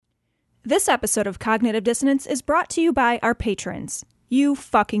This episode of Cognitive Dissonance is brought to you by our patrons. You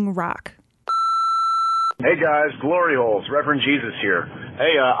fucking rock. Hey guys, Glory Holes, Reverend Jesus here.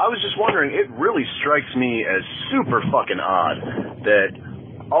 Hey, I was just wondering, it really strikes me as super fucking odd that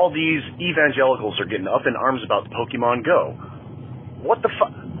all these evangelicals are getting up in arms about Pokemon Go. What the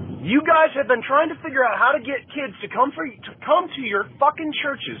fuck? You guys have been trying to figure out how to get kids to come to your fucking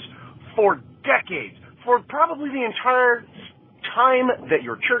churches for decades, for probably the entire time that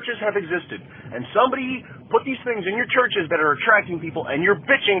your churches have existed, and somebody put these things in your churches that are attracting people, and you're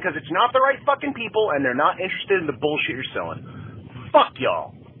bitching because it's not the right fucking people and they're not interested in the bullshit you're selling. Fuck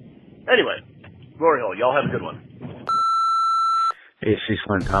y'all. Anyway, Glory Hole, y'all have a good one. Hey,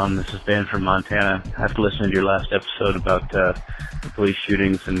 Cecil and Tom, this is Ben from Montana. After listening to your last episode about the police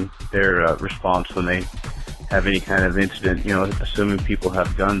shootings and their response when they have any kind of incident, assuming people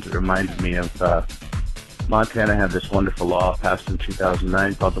have guns, it reminded me of Montana had this wonderful law passed in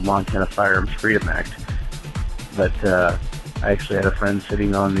 2009 called the Montana Firearms Freedom Act. But I actually had a friend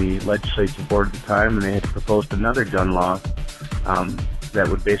sitting on the legislative board at the time, and they had proposed another gun law that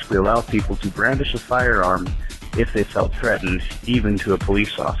would basically allow people to brandish a firearm if they felt threatened, even to a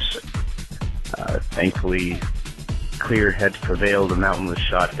police officer. Thankfully, clear heads prevailed, and that one was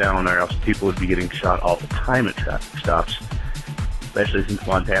shot down, or else people would be getting shot all the time at traffic stops, especially since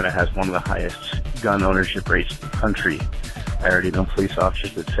Montana has one of the highest gun ownership rates in the country. I already know police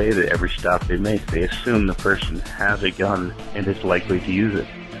officers that say that every stop they make, they assume the person has a gun and is likely to use it.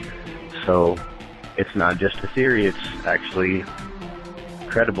 So it's not just a theory, it's actually a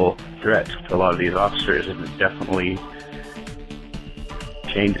credible threat to a lot of these officers, and it definitely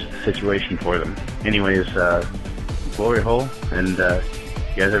changes the situation for them. Anyways, Glory Hole, and you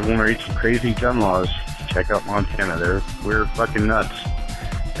guys ever want to read some crazy gun laws, check out Montana. We're fucking nuts.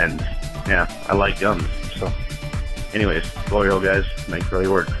 And yeah, I like guns. So anyways, Glory Hole, guys, make it really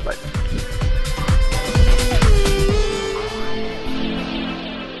work. Bye.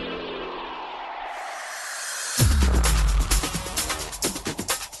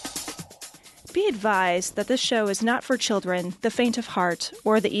 Be advised that this show is not for children, the faint of heart,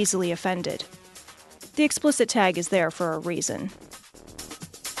 or the easily offended. The explicit tag is there for a reason.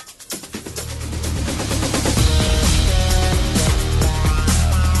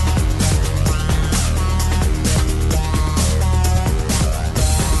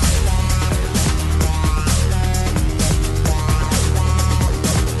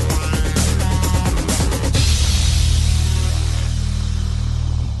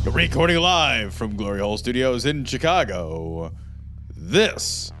 Recording live from Glory Hole Studios in Chicago,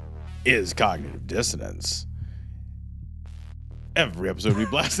 this is Cognitive Dissonance. Every episode we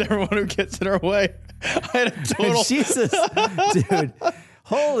blast everyone who gets in our way. I had a total... Jesus, dude.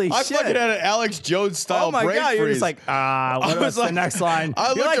 Holy shit. I fucking had an Alex Jones style break freeze. Oh my God, you're just like, what's the next line?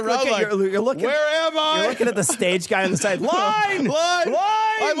 I looked around you're looking, where am I? You're looking at the stage guy on the side. Line!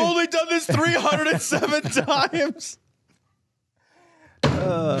 I've only done this 307 times.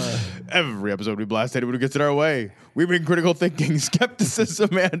 Every episode we blast anyone who gets in our way. We bring critical thinking,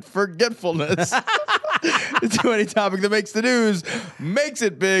 skepticism, and forgetfulness to any topic that makes the news, makes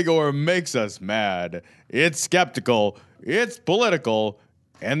it big, or makes us mad. It's skeptical, it's political,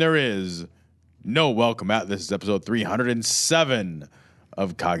 and there is no welcome at. This is episode 307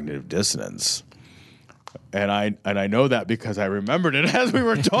 of Cognitive Dissonance. And I know that because I remembered it as we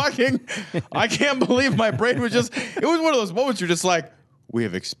were talking. I can't believe my brain was just, it was one of those moments you're just like, we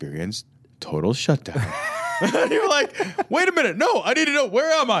have experienced total shutdown. And you're like, wait a minute. No, I need to know,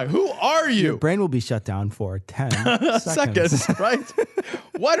 where am I? Who are you? Your brain will be shut down for 10 seconds, right?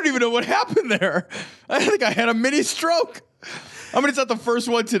 Well, I don't even know what happened there. I think I had a mini stroke. I mean, it's not the first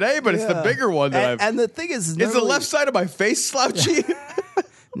one today, but it's the bigger one that And the thing is the left side of my face slouchy?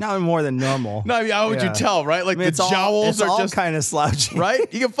 Not more than normal. No, I mean, how would you tell, right? Like, the jowls are just kind of slouchy,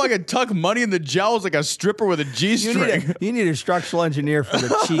 right? You can fucking tuck money in the jowls like a stripper with a G-string. You need a structural engineer for the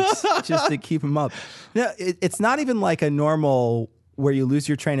cheeks just to keep them up. No, it's not even like a normal where you lose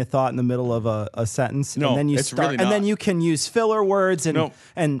your train of thought in the middle of a sentence, no, and then you start, really and then you can use filler words and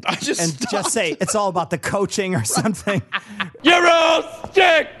just say it's all about the coaching or something. You're all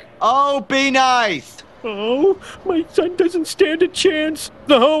sick. Oh, be nice. Oh, my son doesn't stand a chance.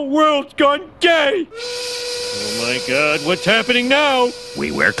 The whole world's gone gay. Oh my God, what's happening now?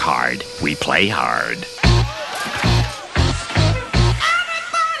 We work hard. We play hard.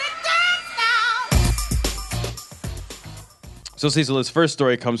 So, Cecil, this first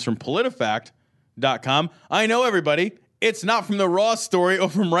story comes from PolitiFact.com. I know, everybody, it's not from the Raw story or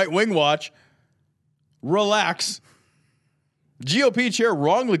from Right Wing Watch. Relax. GOP chair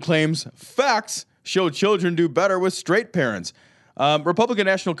wrongly claims facts show children do better with straight parents. Republican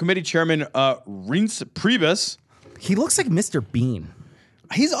National Committee Chairman Reince Priebus. He looks like Mr. Bean.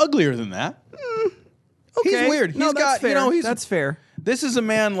 He's uglier than that. Okay. He's weird. No, He's that's got, fair. That's fair. This is a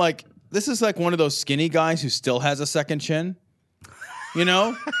man this is like one of those skinny guys who still has a second chin. You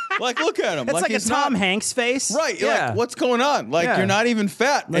know? Like, look at him. It's like a Tom Hanks face. Right. You're Yeah. like, what's going on? Like, Yeah. you're not even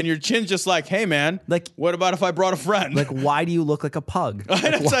fat. And your chin's just like, hey, man, Like- what about if I brought a friend? Like, why do you look like a pug? Like,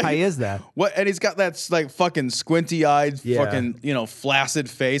 It's why like- is that? What? And he's got that like fucking squinty-eyed, Yeah. fucking, flaccid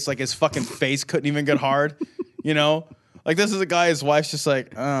face. Like his fucking face couldn't even get hard. Like this is a guy. His wife's just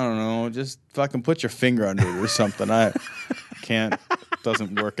like, I don't know, just fucking put your finger under it or something. I can't.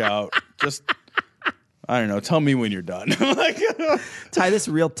 Doesn't work out. Just. I don't know. Tell me when you're done. Like, Tie this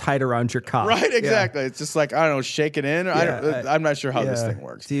real tight around your cock. right? Exactly. It's just like, I don't know, shake it in. I'm not sure how this Yeah. thing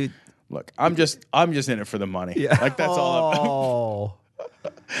works. Dude. Look, I'm just in it for the money. Yeah. Like that's all.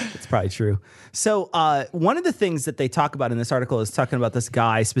 It's probably true. So one of the things that they talk about in this article is talking about this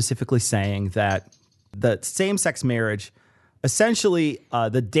guy specifically saying that the same-sex marriage, essentially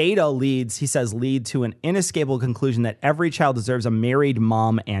the data lead to an inescapable conclusion that every child deserves a married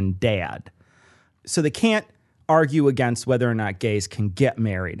mom and dad. So they can't argue against whether or not gays can get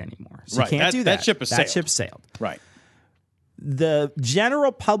married anymore. So Right. you can't do that. That ship has sailed. That ship sailed. Right. The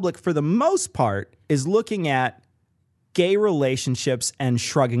general public, for the most part, is looking at gay relationships and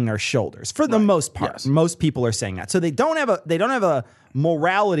shrugging their shoulders. For the most part, Yes. most people are saying that. So they don't have a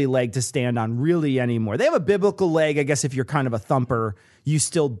morality leg to stand on really anymore. They have a biblical leg, I guess. If you're kind of a thumper, you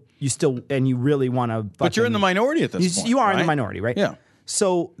still, and you really want to. But you're in the minority at this point. You are in the right? minority, right? Yeah.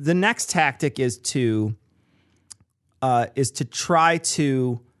 So the next tactic is to try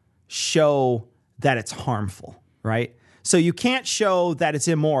to show that it's harmful, right? So you can't show that it's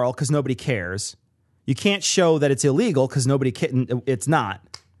immoral because nobody cares. You can't show that it's illegal because it's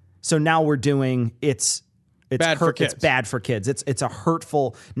not. So now we're doing it's Bad for kids. It's bad for kids. It's a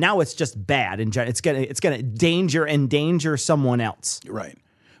hurtful. Now it's just bad and it's gonna endanger someone else. Right.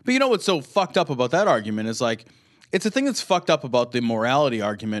 But you know what's so fucked up about that argument is like, it's a thing that's fucked up about the morality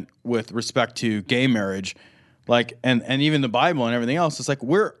argument with respect to gay marriage, like, and even the Bible and everything else. It's like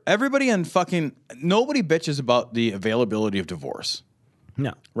nobody bitches about the availability of divorce.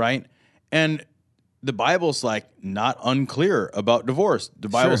 No. Right. And the Bible's like not unclear about divorce. The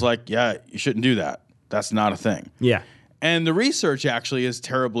Bible's Sure. like, yeah, you shouldn't do that. That's not a thing. Yeah. And the research actually is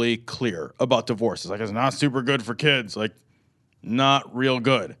terribly clear about divorce. It's like, it's not super good for kids. Like, not real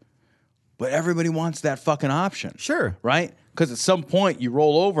good. But everybody wants that fucking option. Sure. Right? Because at some point you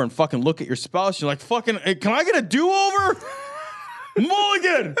roll over and fucking look at your spouse. You're like, fucking, hey, can I get a do-over?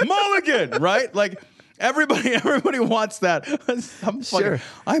 Mulligan, right? Like, everybody wants that.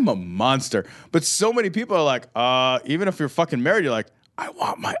 I'm a monster. But so many people are like, even if you're fucking married, you're like, I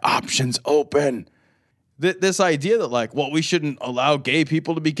want my options open. This idea that like, well, we shouldn't allow gay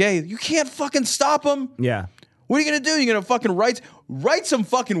people to be gay. You can't fucking stop them. Yeah. What are you going to do? You're going to fucking write some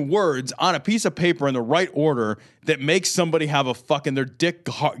fucking words on a piece of paper in the right order that makes somebody have their dick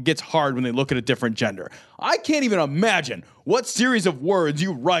gets hard when they look at a different gender. I can't even imagine what series of words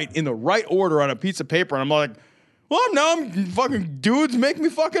you write in the right order on a piece of paper. And I'm like, well, now I'm fucking dudes make me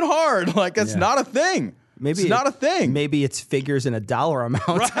fucking hard. Like, that's not a thing. Maybe it's not a thing. Maybe it's figures in a dollar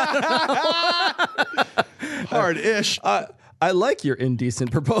amount. Hard-ish. I like your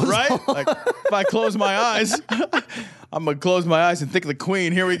indecent proposal. Right? Like, if I close my eyes, I'm going to close my eyes and think of the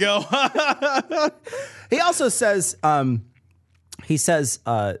queen. Here we go. He also says, the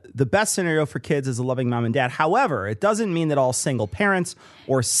best scenario for kids is a loving mom and dad. However, it doesn't mean that all single parents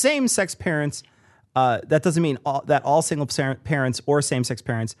or same-sex parents, that doesn't mean that all single parents or same-sex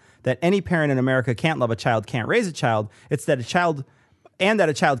parents, that any parent in America can't love a child, can't raise a child. It's that a child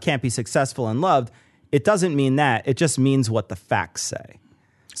can't be successful and loved. It doesn't mean that. It just means what the facts say.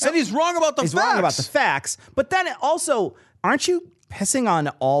 And he's wrong about the facts. He's wrong about the facts. But then also, aren't you pissing on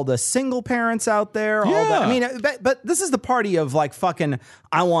all the single parents out there? Yeah. All that? I mean, but this is the party of like fucking,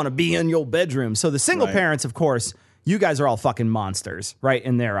 I want to be in your bedroom. So the single parents, of course, you guys are all fucking monsters, right,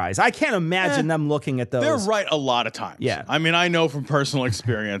 in their eyes. I can't imagine them looking at those. They're right a lot of times. Yeah. I mean, I know from personal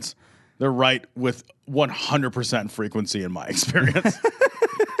experience, they're right with 100% frequency in my experience.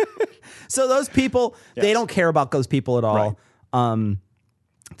 So those people, they don't care about those people at all. Right.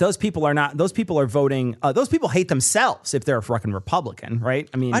 Those people are voting. Those people hate themselves if they're a fucking Republican, right?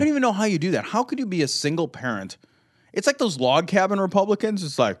 I mean, I don't even know how you do that. How could you be a single parent? It's like those log cabin Republicans.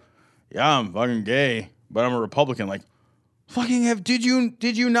 It's like, yeah, I'm fucking gay, but I'm a Republican. Like, fucking did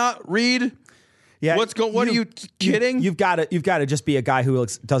you not read? yeah, What are you kidding? You've got to just be a guy who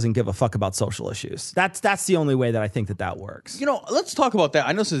doesn't give a fuck about social issues. That's the only way that I think that works. Let's talk about that.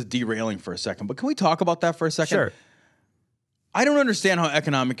 I know this is derailing for a second, but can we talk about that for a second? Sure. I don't understand how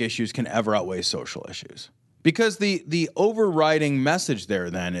economic issues can ever outweigh social issues. Because the overriding message there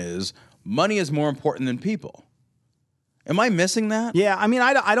then is money is more important than people. Am I missing that? Yeah, I mean,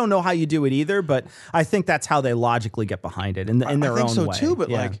 I don't know how you do it either, but I think that's how they logically get behind it in their own way. I think so too, but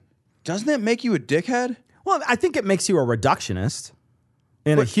like, doesn't that make you a dickhead? Well, I think it makes you a reductionist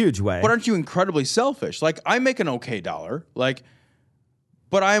in a huge way. But aren't you incredibly selfish? Like, I make an okay dollar, like,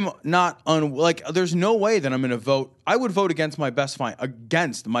 but I'm not there's no way that I'm going to vote. I would vote against my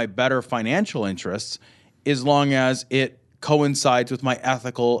better financial interests as long as it coincides with my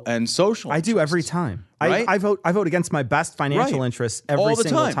ethical and social interests. I do every time. Right? I vote against my best financial interests every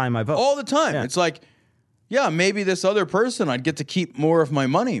single time I vote. All the time. Yeah. It's like, yeah, maybe this other person, I'd get to keep more of my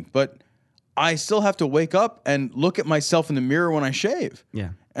money, but I still have to wake up and look at myself in the mirror when I shave.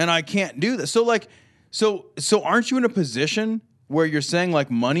 Yeah. And I can't do that. So like, so aren't you in a position where you're saying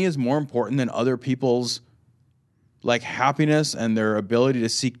like money is more important than other people's like happiness and their ability to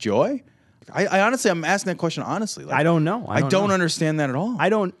seek joy? I honestly, I'm asking that question honestly. Like, I don't know. I don't understand that at all. I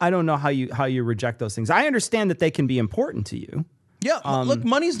don't know how you reject those things. I understand that they can be important to you. Yeah, look,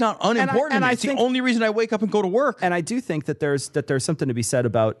 money's not unimportant. And I it's think, the only reason I wake up and go to work. And I do think that there's something to be said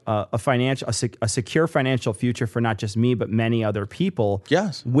about a secure financial future for not just me but many other people.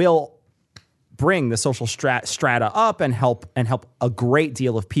 Yes, will bring the social strata up and help a great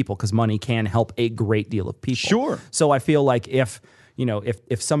deal of people, because money can help a great deal of people. Sure. So I feel like if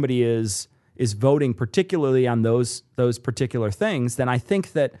somebody is voting particularly on those particular things, then I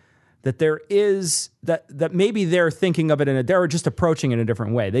think that there is that maybe they're thinking of it they're just approaching it in a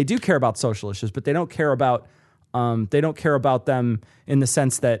different way. They do care about social issues, but they don't care about them in the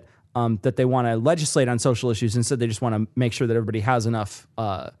sense that they want to legislate on social issues. Instead, they just want to make sure that everybody has enough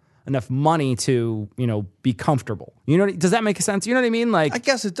money to be comfortable. Does that make sense? You know what I mean? Like, I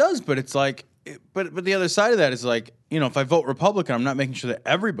guess it does, but it's like. But the other side of that is like, if I vote Republican, I'm not making sure that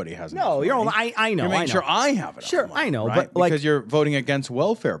everybody has enough money. I know. You're making sure I have it. Sure, money, I know, right? but like, because you're voting against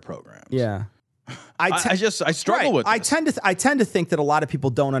welfare programs. Yeah. I struggle with this. I tend to think that a lot of people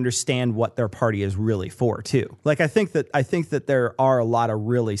don't understand what their party is really for too. Like I think that there are a lot of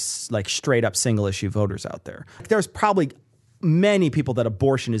really like straight up single issue voters out there. There's probably many people that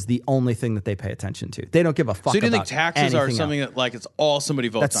abortion is the only thing that they pay attention to. They don't give a fuck. So do you about think taxes are something else. that like it's all somebody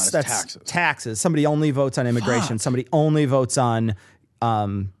votes on is taxes? Taxes. Somebody only votes on immigration. Somebody only votes on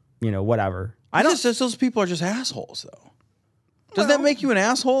whatever. Those people are just assholes though. Does that make you an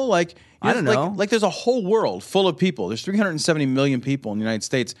asshole? Like, I don't know. Like there's a whole world full of people. There's 370 million people in the United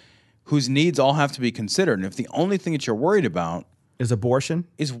States whose needs all have to be considered. And if the only thing that you're worried about is abortion,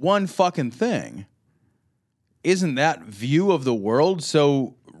 is one fucking thing, isn't that view of the world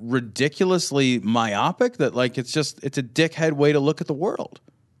so ridiculously myopic that like it's a dickhead way to look at the world?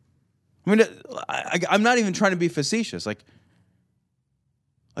 I mean, I'm not even trying to be facetious. Like,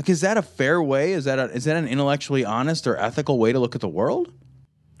 is that a fair way? Is that an intellectually honest or ethical way to look at the world?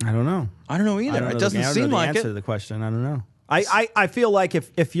 I don't know. I don't know either. It doesn't seem like it. Answer to the question. I don't know. I feel like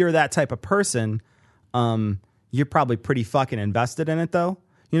if you're that type of person, you're probably pretty fucking invested in it, though.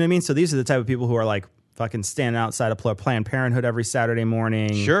 You know what I mean? So these are the type of people who are like fucking standing outside of Planned Parenthood every Saturday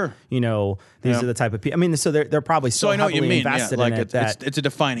morning. Sure. These are the type of people. I mean, so they're probably so I know what you mean. invested like in it that it's a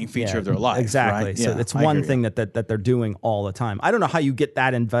defining feature of their life. Exactly. Right? So it's one thing that they're doing all the time. I don't know how you get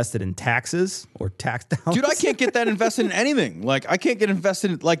that invested in taxes or tax dollars. Dude, I can't get that invested in anything. Like I can't get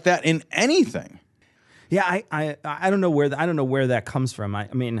invested like that in anything. Yeah, I don't know where that comes from. I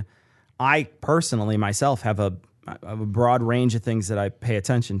mean, I personally myself have a broad range of things that I pay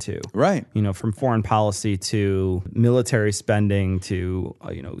attention to. Right. From foreign policy to military spending to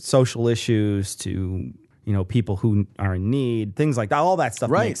social issues to people who are in need, things like that. All that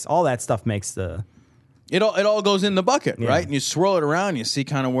stuff makes the It all goes in the bucket, right? And you swirl it around, you see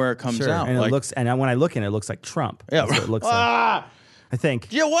kind of where it comes out. And when I look in it, it looks like Trump. Yeah, that's what it looks like. I think.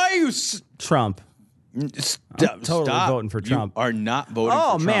 Yeah, why are you Trump? I'm totally voting for Trump. You are not voting for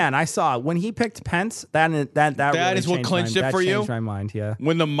Trump. Oh man, I saw when he picked Pence. That really is what clinched it for you. That changed my mind. Yeah.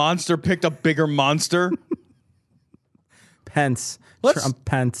 When the monster picked a bigger monster. Pence. Trump.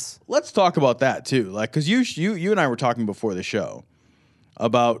 Pence. Let's talk about that too. Like, because you and I were talking before the show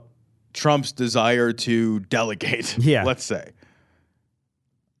about Trump's desire to delegate. Yeah. Let's say.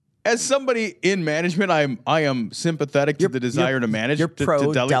 As somebody in management, I am sympathetic to the desire to manage. You're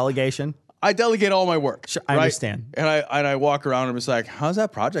pro delegation. I delegate all my work. Sure, I understand. And I walk around and I'm just like, how's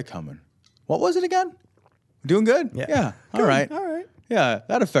that project coming? What was it again? Doing good? Yeah. All right. Yeah,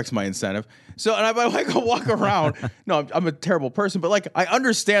 that affects my incentive. So, and I go walk around. No, I'm a terrible person, but like I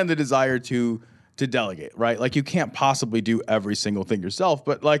understand the desire to delegate, right? Like you can't possibly do every single thing yourself,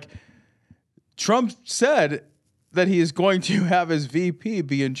 but like Trump said that he is going to have his VP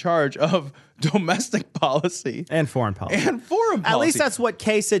be in charge of domestic policy and foreign policy. At least that's what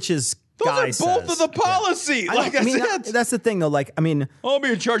Kasich's guy Those are both says. of the policy. Yeah. I mean, that's the thing, though. Like, I mean, I'll be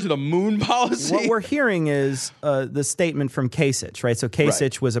in charge of the moon policy. What we're hearing is the statement from Kasich, right? So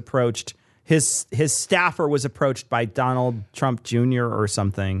Kasich was approached. His staffer was approached by Donald Trump Jr. or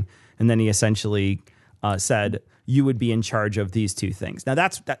something, and then he essentially said, "You would be in charge of these two things." Now,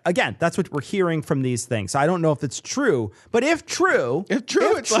 that's what we're hearing from these things. So I don't know if it's true, but if true,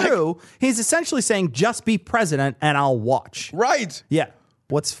 he's essentially saying, "Just be president, and I'll watch." Right? Yeah.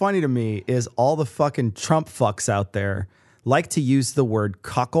 What's funny to me is all the fucking Trump fucks out there like to use the word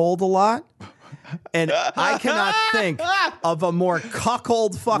cuckold a lot. And I cannot think of a more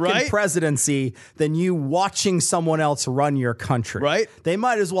cuckold fucking presidency than you watching someone else run your country. Right. They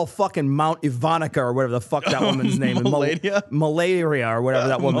might as well fucking mount Ivanka or whatever the fuck that woman's name is. Malaria or whatever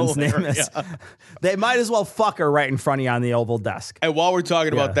that woman's name is. They might as well fuck her right in front of you on the Oval desk. And while we're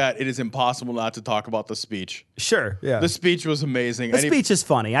talking about that, it is impossible not to talk about the speech. Sure. Yeah. The speech was amazing. The speech is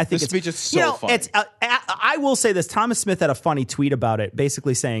funny. I think the speech is so funny. It's. I will say this. Thomas Smith had a funny tweet about it,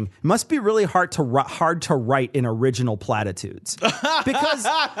 basically saying it must be really hard to write in original platitudes because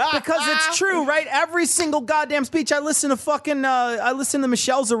it's true, right? Every single goddamn speech I listen to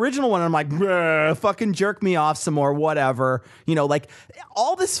Michelle's original one. And I'm like, fucking jerk me off some more, whatever. You know, like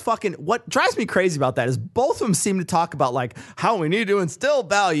all this fucking. What drives me crazy about that is both of them seem to talk about like how we need to instill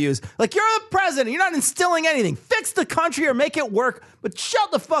values. Like you're the president, you're not instilling anything. Fix the country or make it work, but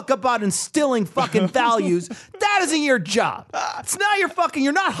shut the fuck up about instilling fucking values. That isn't your job. It's not your fucking.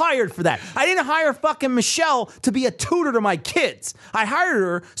 You're not hired for that. I didn't hire fucking Michelle to be a tutor to my kids. I hired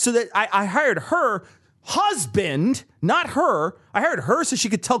her so that I hired her husband, not her. I hired her so she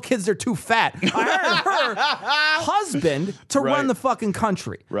could tell kids they're too fat. I hired her husband to run the fucking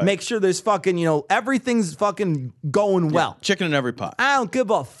country. Right. Make sure there's fucking, everything's fucking going well. Chicken in every pot. I don't give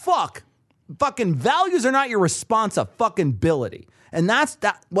a fuck. Fucking values are not your responsibility. And that's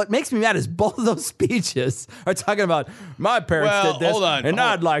what makes me mad is both of those speeches are talking about my parents did this,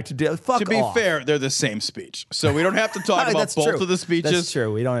 I'd like to do it. Fuck off. To be fair, they're the same speech, so we don't have to talk about both of the speeches. That's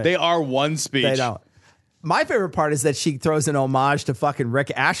true. We don't. They are one speech. They don't. My favorite part is that she throws an homage to fucking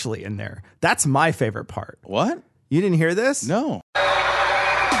Rick Ashley in there. That's my favorite part. What? You didn't hear this? No.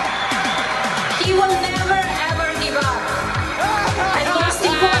 He will never ever give up. And most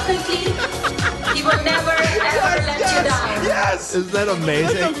importantly, he will never ever let you down. Yes! Is that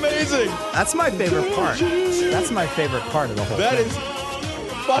amazing? That's amazing. That's my favorite part. That's my favorite part of the whole thing. That is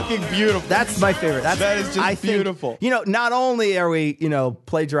fucking beautiful. That's my favorite. That is just beautiful. Not only are we,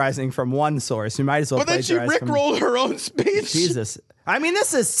 plagiarizing from one source, we might as well but then she rickrolled her own speech. Jesus. I mean,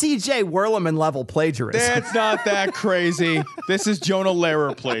 this is C.J. Werleman level plagiarism. That's not that crazy. This is Jonah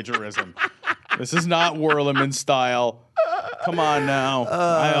Lehrer plagiarism. This is not Werleman style. Come on now.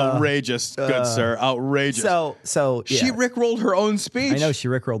 Outrageous, good sir. Outrageous. So yeah. She rickrolled her own speech. I know she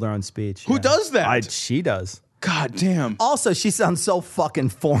rickrolled her own speach. Who does that? She does. God damn. Also, she sounds so fucking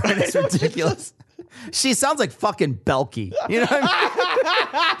foreign. It's ridiculous. She sounds like fucking Belky. You know what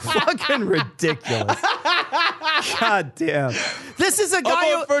I mean? Fucking ridiculous. God damn. This is a guy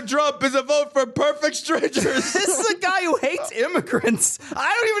A vote for Trump is a vote for perfect strangers. This is a guy who hates immigrants.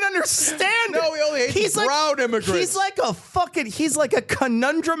 I don't even understand. No, he only hates brown immigrants. He's like a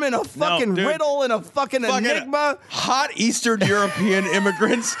conundrum and a fucking riddle and a fucking enigma. Hot Eastern European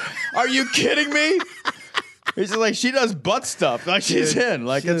immigrants. Are you kidding me? It's just like she does butt stuff. Like she's in.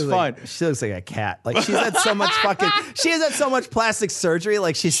 Like it's fine. She looks like a cat. Like she's had so much she has had so much plastic surgery.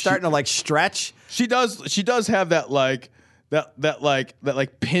 Like she's starting to like stretch. She does have that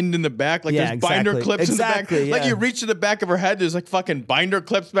pinned in the back, like there's binder clips in the back. Yeah. Like you reach to the back of her head, there's like fucking binder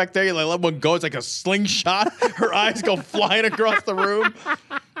clips back there. You like let one go, it's like a slingshot. Her eyes go flying across the room.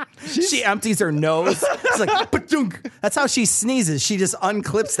 She empties her nose. It's like ba-dunk. That's how she sneezes. She just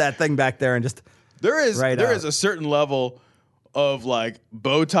unclips that thing back there and just. There is a certain level of like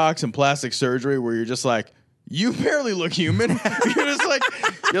Botox and plastic surgery where you're just like, you barely look human.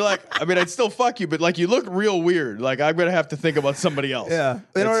 you're like, I mean, I'd still fuck you, but like you look real weird. Like I'm gonna have to think about somebody else. Yeah.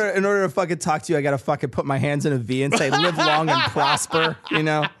 In order to fucking talk to you, I gotta fucking put my hands in a V and say live long and prosper. You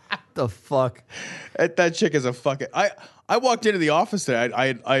know? The fuck. That chick is a fucking. I walked into the office today.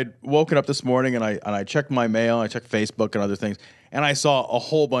 I'd woken up this morning and I checked my mail. I checked Facebook and other things, and I saw a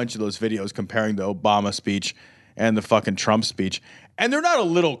whole bunch of those videos comparing the Obama speech and the fucking Trump speech, and they're not a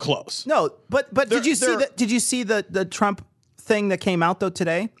little close. No, but did you see the Trump thing that came out though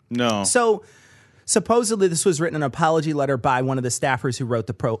today? No. So supposedly this was written an apology letter by one of the staffers who wrote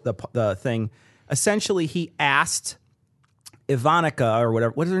the thing. Essentially, he asked Ivanka or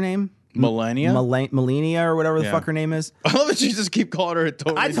whatever. What is her name? Melania or whatever the fuck her name is. I love that you just keep calling her a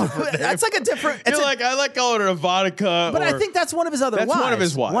totally different name. That's like a different. You're like, I like calling her a vodka. But I think that's one of his other wives. That's one of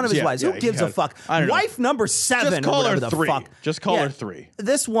his wives. One of his wives. Who gives a fuck? I don't know. Wife number 7. Just call or her whatever 3. The fuck. Just call her 3.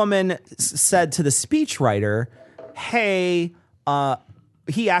 This woman said to the speechwriter, "Hey,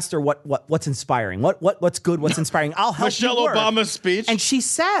 he asked her what's inspiring. What's good? What's inspiring? I'll help Michelle you work." Obama's speech, and she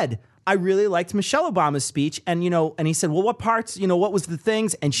said, "I really liked Michelle Obama's speech." And and he said, "Well, what parts? What was the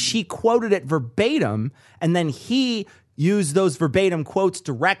things?" And she quoted it verbatim, and then he used those verbatim quotes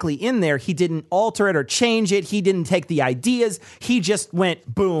directly in there. He didn't alter it or change it. He didn't take the ideas. He just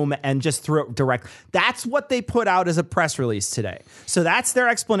went boom and just threw it direct. That's what they put out as a press release today. So that's their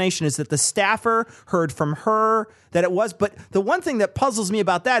explanation, is that the staffer heard from her that it was. But the one thing that puzzles me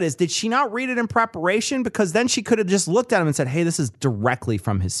about that is, did she not read it in preparation? Because then she could have just looked at him and said, "Hey, this is directly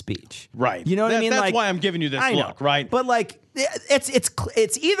from his speech." Right. You know what I mean? That's why I'm giving you this look, right? But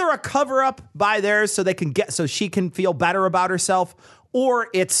it's either a cover up by theirs so she can feel better about herself, or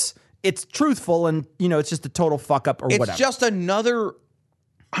it's truthful and it's just a total fuck up or whatever. It's just another.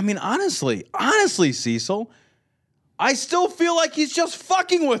 I mean, honestly, Cecil, I still feel like he's just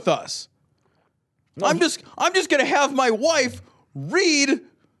fucking with us. I'm just gonna have my wife read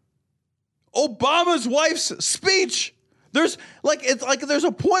Obama's wife's speech. There's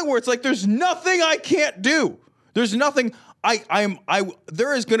a point where it's like there's nothing I can't do. There's nothing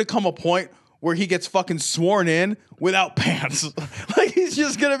there is gonna come a point where he gets fucking sworn in without pants. Like he's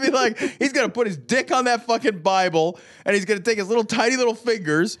just gonna be like, he's gonna put his dick on that fucking Bible and he's gonna take his little tiny little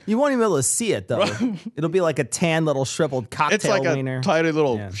fingers. You won't even be able to see it though. It'll be like a tan little shriveled cocktail It's like wiener. a tiny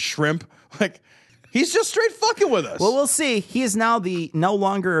little shrimp. Like he's just straight fucking with us. Well, we'll see. He is now no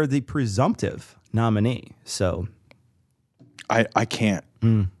longer the presumptive nominee. So I can't.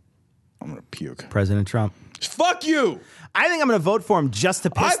 I'm gonna puke. President Trump. Fuck you. I think I'm going to vote for him just to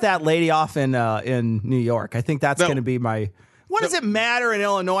piss that lady off in New York. I think that's going to be my. What does it matter in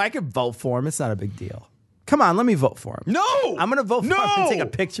Illinois? I could vote for him. It's not a big deal. Come on, let me vote for him. No, I'm going to vote for him and take a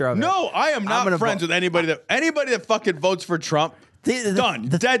picture of it. No, I am not friends with anybody that fucking votes for Trump. Dead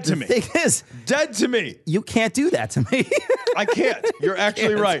to me. The thing is, dead to me. You can't do that to me. I can't. You're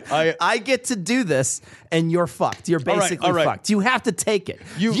actually right. I get to do this, and you're fucked. You're basically fucked. You have to take it.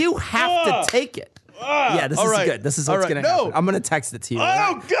 You have to take it. Yeah, this is good. This is what's going to happen. I'm going to text it to you.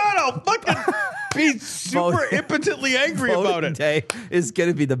 Oh, God, I'll fucking be super impotently angry about it. Day is going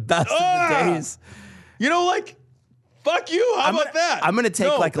to be the best of the days. Fuck you. How about that? I'm going to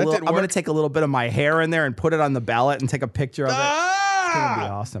take I'm going to take a little bit of my hair in there and put it on the ballot and take a picture of it. It's going to be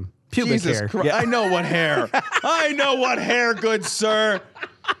awesome. Pubic hair. Yeah. I know what hair. I know what hair, good sir.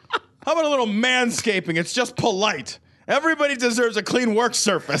 How about a little manscaping? It's just polite. Everybody deserves a clean work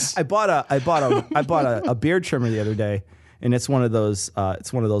surface. I bought a beard trimmer the other day, and it's one of those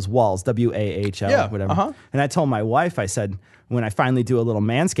walls, WAHL, whatever. Uh-huh. And I told my wife, I said, when I finally do a little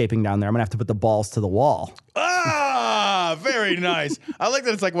manscaping down there, I'm gonna have to put the balls to the wall. Very nice. I like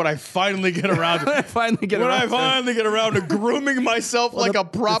that. It's like when I finally get around. When I finally get around to grooming myself like a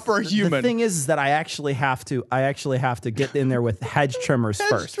proper human. The thing is that I actually have to get in there with hedge trimmers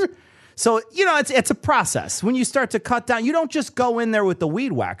first. True. So, it's a process. When you start to cut down, you don't just go in there with the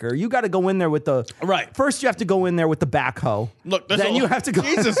weed whacker. You got to go in there with the... Right. First, you have to go in there with the backhoe. Look, then you have to go...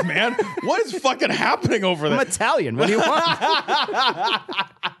 Jesus, man. What is fucking happening over there? I'm Italian. What do you want?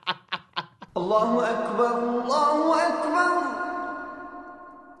 Allahu Akbar, Allahu Akbar.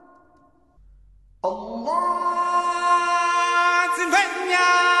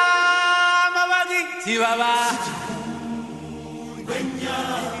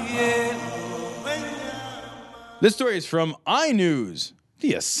 This story is from iNews,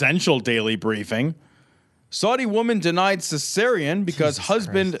 the essential daily briefing. Saudi woman denied cesarean because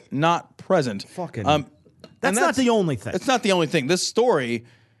husband not present. Fucking. That's not the only thing. It's not the only thing. This story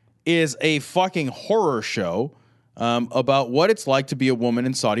is a fucking horror show about what it's like to be a woman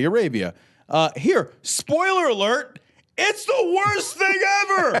in Saudi Arabia. Here, spoiler alert, it's the worst thing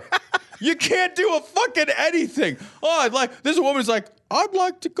ever. You can't do a fucking anything. This woman's like, I'd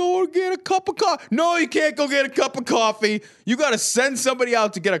like to go and get a cup of coffee. No, you can't go get a cup of coffee. You got to send somebody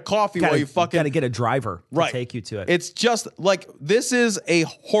out to get a coffee while you fucking... Got to get a driver to take you to it. It's just like, this is a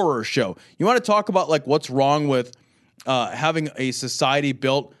horror show. You want to talk about like what's wrong with having a society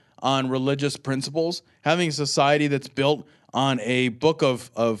built on religious principles, having a society that's built on a book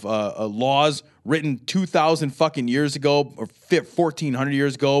of laws written 2,000 fucking years ago or 1,400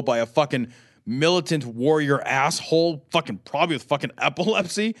 years ago by a fucking militant warrior asshole, fucking probably with fucking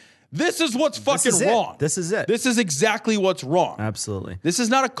epilepsy. This is what's fucking wrong. This is it. This is exactly what's wrong. Absolutely. This is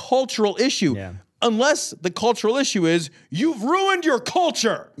not a cultural issue. Yeah. Unless the cultural issue is you've ruined your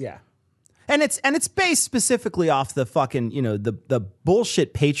culture. Yeah. And it's based specifically off the fucking, the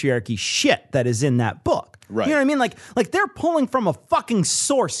bullshit patriarchy shit that is in that book. Right. You know what I mean? Like they're pulling from a fucking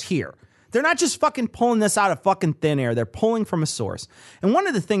source here. They're not just fucking pulling this out of fucking thin air. They're pulling from a source. And one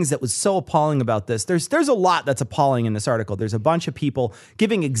of the things that was so appalling about this, there's a lot that's appalling in this article. There's a bunch of people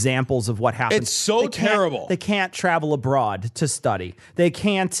giving examples of what happens. It's so terrible. They can't travel abroad to study. They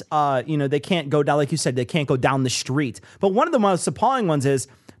can't, they can't go down, like you said, they can't go down the street. But one of the most appalling ones is,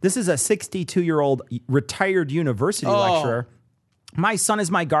 this is a 62-year-old retired university lecturer. My son is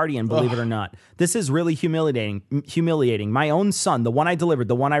my guardian, believe it or not. This is really humiliating. My own son, the one I delivered,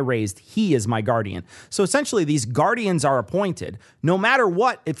 the one I raised, he is my guardian. So essentially, these guardians are appointed. No matter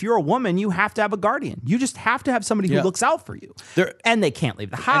what, if you're a woman, you have to have a guardian. You just have to have somebody who looks out for you. And they can't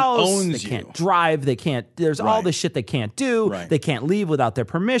leave the house. They can't drive. They can't. There's all this shit they can't do. Right. They can't leave without their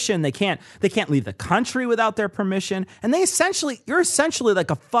permission. They can't leave the country without their permission. And you're essentially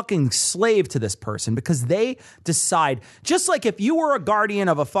like a fucking slave to this person because they decide, just like if you were a guardian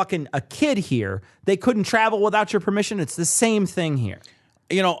of a kid here, they couldn't travel without your permission. It's the same thing here.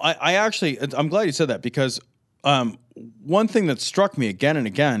 I'm glad you said that because one thing that struck me again and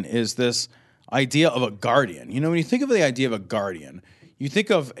again is this idea of a guardian. When you think of the idea of a guardian, you think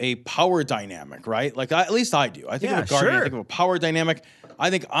of a power dynamic, right? Like at least I do. I think of a guardian, I think of a power dynamic. I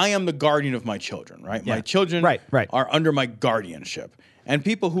think I am the guardian of my children, right? Yeah. My children are under my guardianship. And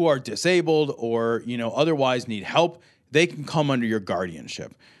people who are disabled or, otherwise need help, they can come under your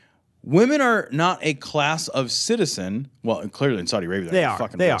guardianship. Women are not a class of citizen. Well, clearly in Saudi Arabia, they're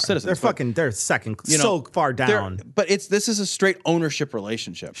fucking citizens. They're second, so far down. But this is a straight ownership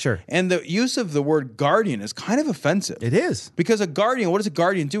relationship. Sure. And the use of the word guardian is kind of offensive. It is. Because what does a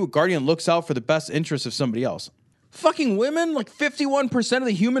guardian do? A guardian looks out for the best interests of somebody else. Fucking women, like 51% of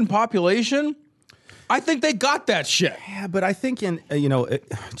the human population, I think they got that shit. Yeah, but I think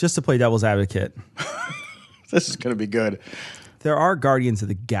just to play devil's advocate. This is going to be good. There are guardians of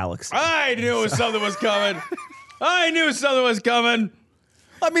the galaxy. I knew something was coming. I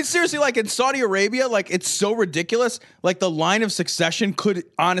mean, seriously, like in Saudi Arabia, like it's so ridiculous. Like the line of succession could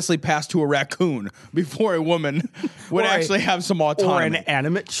honestly pass to a raccoon before a woman would actually have some autonomy. Or an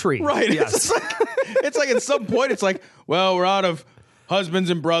animate tree. Right. Yes. It's like at some point, it's like, well, we're out of husbands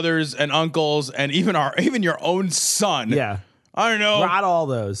and brothers and uncles and even your own son. Yeah. I don't know. Not all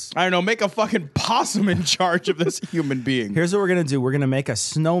those. I don't know. Make a fucking possum in charge of this human being. Here's what we're going to do. We're going to make a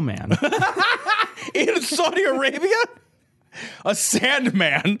snowman. In Saudi Arabia? A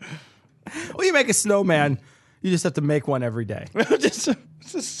sandman? Well, you make a snowman. You just have to make one every day. It's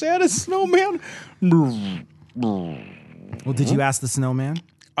the saddest snowman. Well, did you ask the snowman?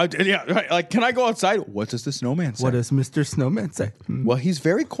 Yeah, right. Like, can I go outside? What does the snowman say? What does Mr. Snowman say? Well, he's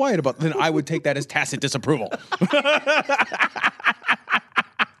very quiet about. Then I would take that as tacit disapproval.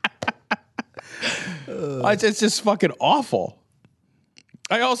 It's just fucking awful.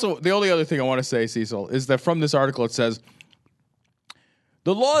 The only other thing I want to say, Cecil, is that from this article it says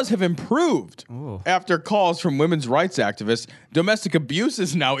the laws have improved after calls from women's rights activists. Domestic abuse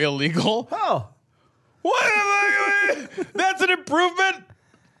is now illegal. Oh, what? That's an improvement.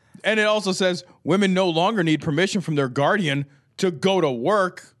 And it also says women no longer need permission from their guardian to go to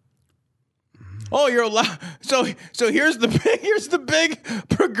work. Oh, you're allowed. So here's the big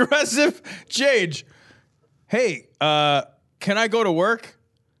progressive change. Hey, can I go to work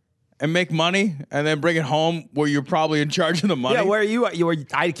and make money and then bring it home where you're probably in charge of the money? Yeah, where are you?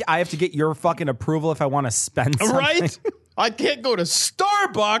 I have to get your fucking approval if I want to spend something. Right? I can't go to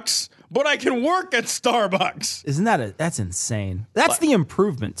Starbucks, but I can work at Starbucks. Isn't that's insane? That's the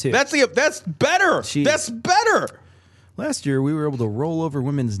improvement too. That's better. Jeez. That's better. Last year we were able to roll over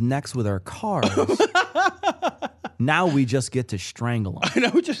women's necks with our cars. Now we just get to strangle them. I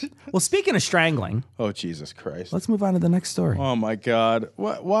know. Well, speaking of strangling, oh Jesus Christ! Let's move on to the next story. Oh my God!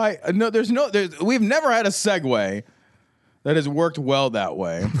 Why? No, we've never had a segue that has worked well that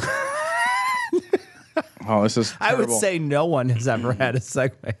way. Oh, this is terrible. I would say no one has ever had a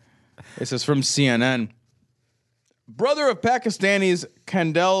segue. This is from CNN. Brother of Pakistanis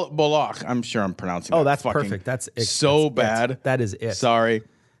Kandel Bullock. I'm sure I'm pronouncing that. That's perfect. That's it. So bad. That is it. Sorry.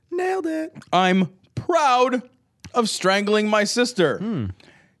 Nailed it. I'm proud of strangling my sister.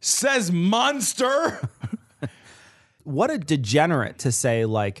 Says monster. What a degenerate to say,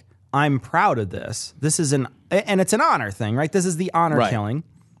 like, I'm proud of this. This is and it's an honor thing, right? This is the honor killing.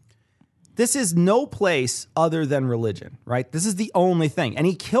 This is no place other than religion, right? This is the only thing. And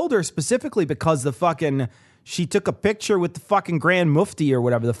he killed her specifically because she took a picture with the fucking Grand Mufti or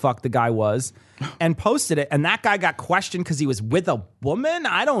whatever the fuck the guy was and posted it. And that guy got questioned because he was with a woman.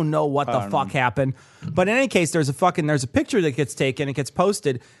 I don't know what the fuck happened. But in any case, there's a picture that gets taken. It gets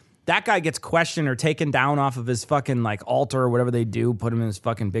posted. That guy gets questioned or taken down off of his fucking like altar or whatever they do, put him in his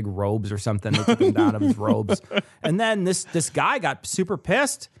fucking big robes or something. They took him down of his robes. And then this guy got super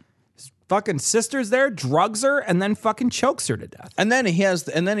pissed. His fucking sister's there, drugs her, and then fucking chokes her to death. And then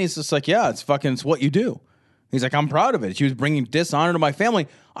he's just like, yeah, it's what you do. He's like, I'm proud of it. She was bringing dishonor to my family.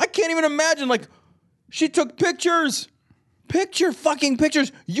 I can't even imagine, like, she took pictures. Fucking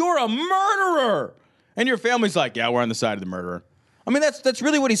pictures. You're a murderer. And your family's like, yeah, we're on the side of the murderer. I mean, that's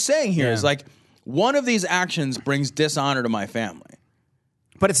really what he's saying here. Is like, one of these actions brings dishonor to my family.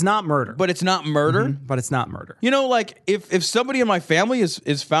 But it's not murder. But it's not murder? But it's not murder. You know, like, if somebody in my family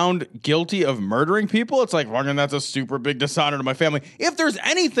is found guilty of murdering people, it's like, fucking, that's a super big dishonor to my family. If there's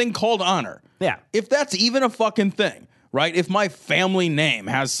anything called honor. Yeah. If that's even a fucking thing. Right? If my family name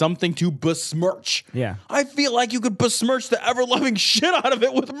has something to besmirch, I feel like you could besmirch the ever-loving shit out of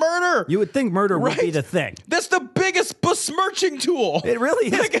it with murder. You would think murder would be the thing. That's the biggest besmirching tool. It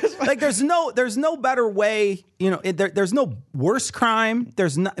really is. Like there's no better way. You know, there's no worse crime.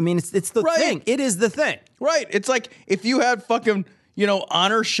 There's no. I mean, it's the thing. It is the thing. Right. It's like if you had fucking, you know,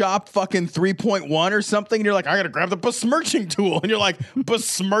 honor shop fucking 3.1 or something, and you're like, I gotta grab the besmirching tool, and you're like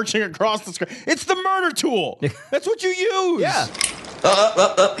besmirching across the screen. It's the murder tool. That's what you use. Yeah.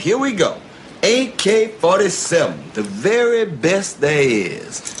 Here we go. AK-47, the very best there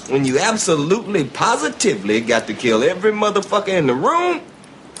is. When you absolutely, positively got to kill every motherfucker in the room,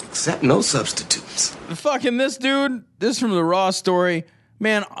 except no substitutes. Fucking this dude, this is from the Raw story.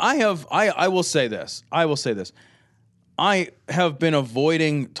 Man, I will say this. I have been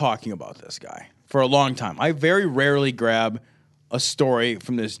avoiding talking about this guy for a long time. I very rarely grab a story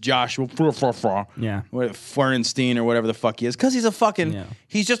from this Joshua Feurenstein or whatever the fuck he is, because he's a fucking,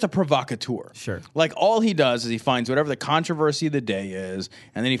 he's just a provocateur. Sure. Like, all he does is he finds whatever the controversy of the day is,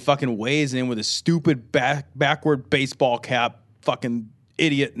 and then he fucking weighs in with his stupid backward baseball cap fucking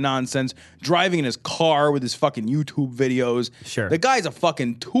idiot nonsense, driving in his car with his fucking YouTube videos. Sure. The guy's a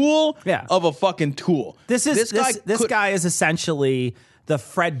fucking tool of a fucking tool. This guy is essentially the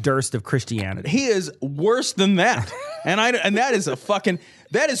Fred Durst of Christianity. He is worse than that. and that is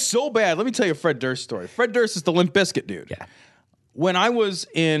that is so bad. Let me tell you a Fred Durst story. Fred Durst is the Limp Bizkit dude. Yeah. When I was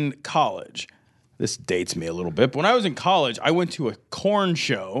in college, this dates me a little bit, but when I was in college, I went to a Korn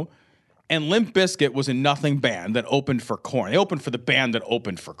show. And Limp Bizkit was a nothing band that opened for Korn. They opened for the band that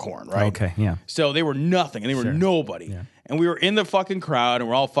opened for Korn, right? Okay, yeah. So they were nothing, and they were nobody. Yeah. And we were in the fucking crowd, and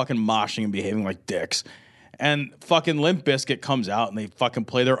we're all fucking moshing and behaving like dicks. And fucking Limp Bizkit comes out, and they fucking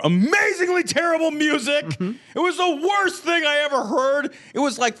play their amazingly terrible music. Mm-hmm. It was the worst thing I ever heard. It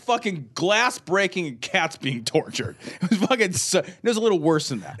was like fucking glass breaking and cats being tortured. It was fucking. It was a little worse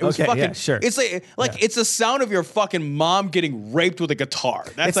than that. It was fucking. Yeah, sure. It's like it's the sound of your fucking mom getting raped with a guitar.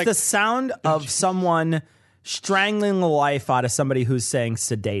 That's it's the sound of someone strangling the life out of somebody who's saying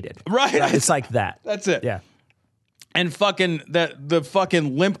sedated. Right. It's like that. That's it. Yeah. And fucking the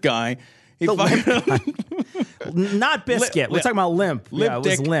fucking Limp guy. Not Biscuit. We're talking about Limp. Limp it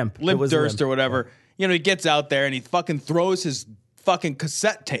was Limp. Limp it was Durst Limp. or whatever. Yeah. You know, he gets out there and he fucking throws his fucking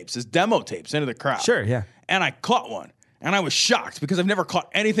cassette tapes, his demo tapes into the crowd. Sure, yeah. And I caught one. And I was shocked because I've never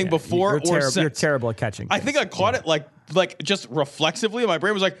caught anything before or since. You're terrible at catching things. I think I caught it like just reflexively. My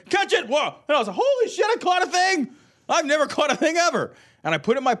brain was like, catch it! Whoa! And I was like, holy shit, I caught a thing! I've never caught a thing ever. And I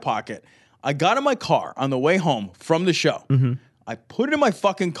put it in my pocket. I got in my car on the way home from the show. Mm-hmm. I put it in my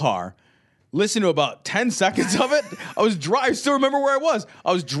fucking car. Listened to about 10 seconds of it. I still remember where I was.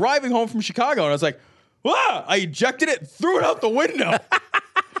 I was driving home from Chicago, and I was like, "Wow!" I ejected it, threw it out the window.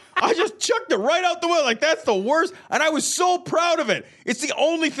 I just chucked it right out the window. Like, that's the worst. And I was so proud of it. It's the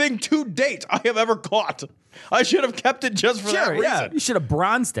only thing to date I have ever caught. I should have kept it just for that reason. Yeah. You should have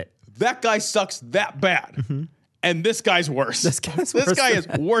bronzed it. That guy sucks that bad. Mm-hmm. And this guy's worse. This guy is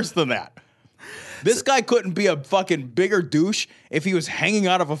worse than that. This guy couldn't be a fucking bigger douche if he was hanging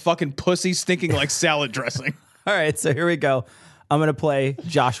out of a fucking pussy stinking like salad dressing. All right, so here we go. I'm going to play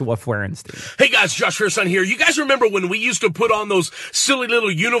Joshua Feurenstein. Hey guys, Josh Feurenstein here. You guys remember when we used to put on those silly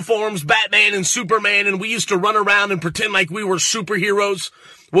little uniforms, Batman and Superman, and we used to run around and pretend like we were superheroes?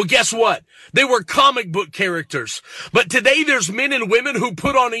 Well, guess what? They were comic book characters. But today there's men and women who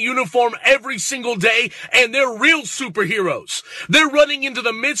put on a uniform every single day, and they're real superheroes. They're running into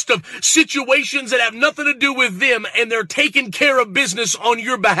the midst of situations that have nothing to do with them, and they're taking care of business on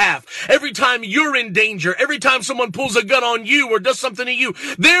your behalf. Every time you're in danger, every time someone pulls a gun on you or does something to you,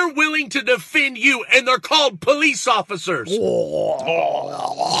 they're willing to defend you, and they're called police officers.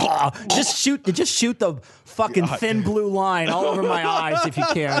 Just shoot the fucking thin blue line all over my eyes if you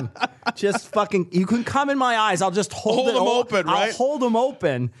can. Just fucking, you can come in my eyes. I'll just hold them open, right? I'll hold them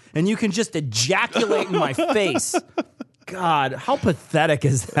open, and you can just ejaculate in my face. God, how pathetic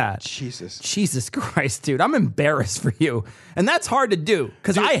is that? Jesus Christ, dude. I'm embarrassed for you. And that's hard to do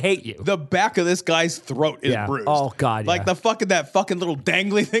because I hate you. The back of this guy's throat is bruised. Oh, God, Like that fucking little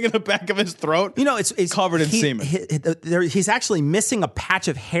dangly thing in the back of his throat. You know, it's covered in semen. He's actually missing a patch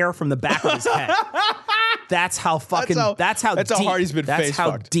of hair from the back of his head. That's how fucking, that's how hard he's been face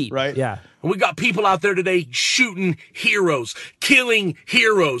fucked. Deep, right? Yeah. We got people out there today shooting heroes, killing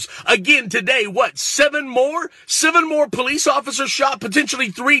heroes. Again today, what, 7 more? 7 more police officers shot, potentially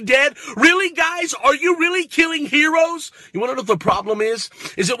 3 dead? Really, guys? Are you really killing heroes? You want to know what the problem is?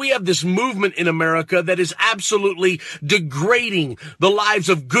 Is that we have this movement in America that is absolutely degrading the lives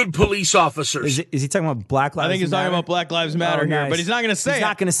of good police officers. Is he talking about Black Lives Matter? I think he's talking about Black Lives Matter here, but he's not going to say it. He's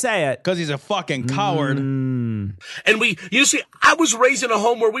not going to say it. Because he's a fucking coward. And you see, I was raised in a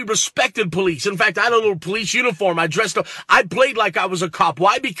home where we respected police. In fact, I had a little police uniform. I dressed up. I played like I was a cop.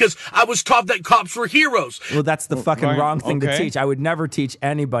 Why? Because I was taught that cops were heroes. Well, that's the fucking wrong thing to teach. I would never teach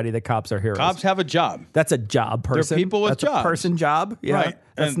anybody that cops are heroes. Cops have a job. That's a job person. They're people with that's jobs. A person job. Yeah. Right.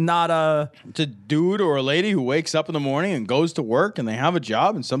 That's not a... It's a dude or a lady who wakes up in the morning and goes to work and they have a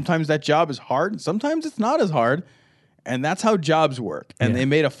job, and sometimes that job is hard and sometimes it's not as hard. And that's how jobs work. And they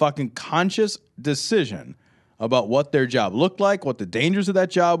made a fucking conscious decision about what their job looked like, what the dangers of that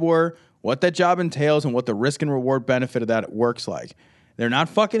job were, what that job entails, and what the risk and reward benefit of that works like. They're not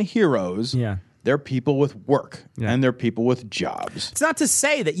fucking heroes. Yeah. They're people with work, and they're people with jobs. It's not to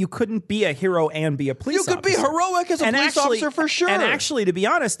say that you couldn't be a hero and be a police officer. You could be heroic as a police officer for sure. And actually, to be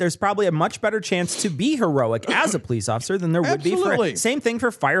honest, there's probably a much better chance to be heroic as a police officer than there would be for... Same thing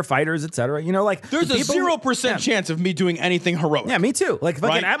for firefighters, et cetera. You know, like... There's a 0% chance of me doing anything heroic. Yeah, me too. Like,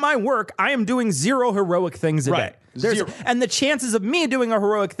 fucking at my work, I am doing 0 heroic things a day. And the chances of me doing a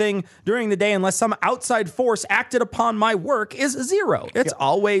heroic thing during the day, unless some outside force acted upon my work, is 0. It's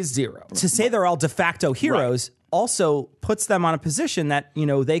always 0. To say they're all de facto heroes also puts them on a position that, you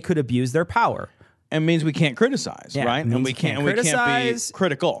know, they could abuse their power. And means we can't criticize, right? And we can't be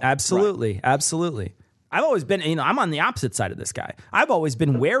critical. Absolutely. Absolutely. I've always been, you know, I'm on the opposite side of this guy. I've always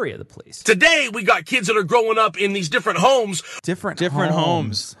been wary of the police. Today, we got kids that are growing up in these different homes. Different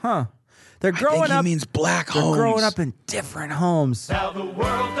homes. Huh. They're growing up. He means black homes. They're growing up in different homes. Now the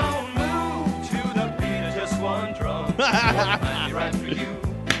world don't move to the beat of just one drum. Might be right for you.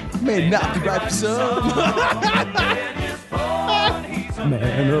 May not be right for some.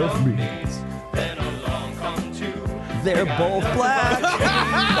 Man of means. Then along come 2. They're both black.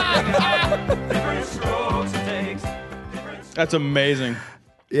 Different strokes it takes. That's amazing.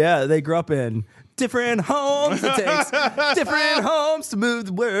 Yeah, they grew up in different homes. It takes different homes to move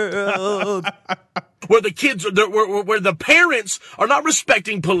the world. Where the kids, where the parents are not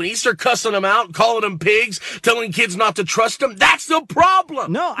respecting police, they're cussing them out, calling them pigs, telling kids not to trust them. That's the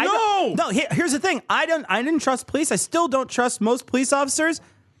problem. No. Here's the thing. I didn't trust police. I still don't trust most police officers.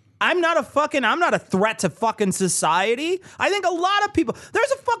 I'm not a threat to fucking society. I think a lot of people,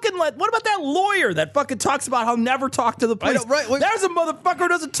 there's a fucking, what about that lawyer that fucking talks about how never talk to the police? There's a motherfucker who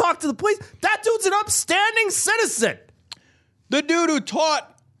doesn't talk to the police. That dude's an upstanding citizen. The dude who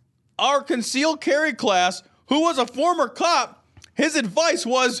taught our concealed carry class, who was a former cop, his advice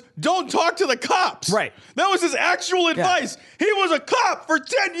was, don't talk to the cops. Right. That was his actual advice. Yeah. He was a cop for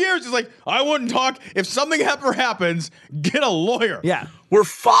 10 years. He's like, I wouldn't talk. If something ever happens, get a lawyer. Yeah. We're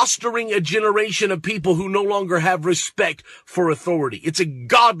fostering a generation of people who no longer have respect for authority. It's a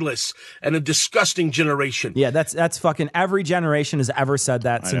godless and a disgusting generation. Yeah, that's fucking every generation has ever said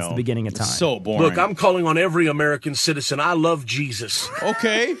that since the beginning of time. It's so boring. Look, I'm calling on every American citizen. I love Jesus.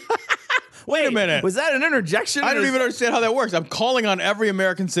 Okay. Wait a minute. Was that an interjection? I don't even understand how that works. I'm calling on every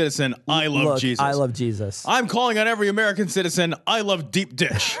American citizen, I love Jesus. I love Jesus. I'm calling on every American citizen, I love deep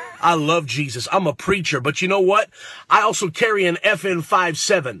dish. I love Jesus. I'm a preacher, but you know what? I also carry an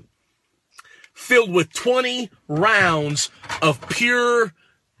FN57 filled with 20 rounds of pure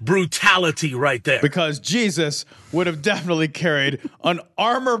brutality right there. Because Jesus would have definitely carried an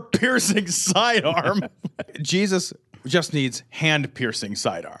armor-piercing sidearm. Jesus just needs hand-piercing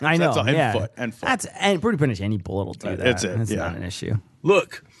sidearms. I know, and foot. And pretty much any bullet will do that. That's it. That's not an issue.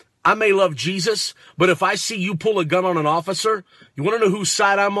 Look, I may love Jesus, but if I see you pull a gun on an officer, you want to know whose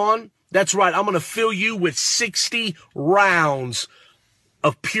side I'm on? That's right. I'm going to fill you with 60 rounds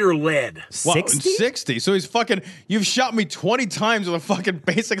of pure lead. 60? 60. So he's fucking, you've shot me 20 times with a fucking,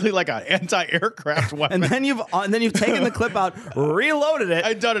 basically like an anti-aircraft weapon. And then you've taken the clip out, reloaded it.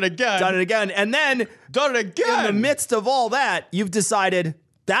 I've done it again. And then done it again. In the midst of all that, you've decided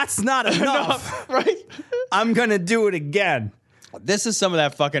that's not enough. Right? I'm going to do it again. This is some of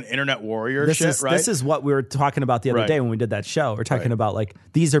that fucking internet warrior shit, right? This is what we were talking about the other day when we did that show. We're talking about, like,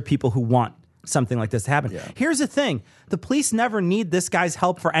 these are people who want something like this to happen. Yeah. Here's the thing. The police never need this guy's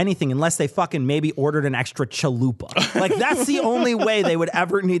help for anything unless they fucking maybe ordered an extra chalupa. Like, that's the only way they would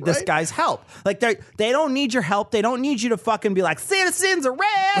ever need this guy's help. Like, they don't need your help. They don't need you to fucking be like, citizens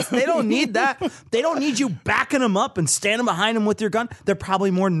arrest. They don't need that. They don't need you backing them up and standing behind them with your gun. They're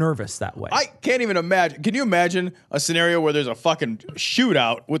probably more nervous that way. I can't even imagine. Can you imagine a scenario where there's a fucking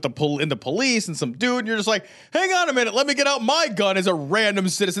shootout with the police and some dude, and you're just like, hang on a minute, let me get out my gun as a random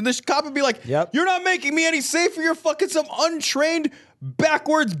citizen. This cop would be like, you're not making me any safer. You're fucking some untrained,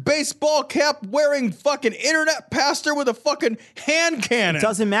 backwards baseball cap wearing fucking internet pastor with a fucking hand cannon. It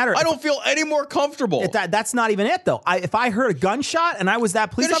doesn't matter. I don't feel any more comfortable. That's not even it, though. If I heard a gunshot and I was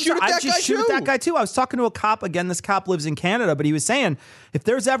that police officer, I'd just shoot at that guy too. I was talking to a cop. Again, this cop lives in Canada, but he was saying, if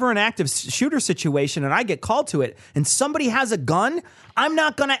there's ever an active shooter situation and I get called to it and somebody has a gun, I'm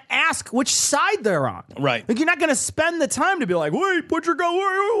not going to ask which side they're on. Right. Like, you're not going to spend the time to be like, wait, put your gun,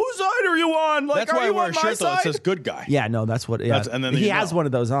 whose side are you on? Like, that's why I wear a shirt that says good guy. Yeah, no, that's what, yeah. And then he has one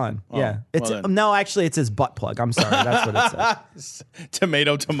of those on. Oh, yeah. well No, actually, it's his butt plug. I'm sorry. That's what it says.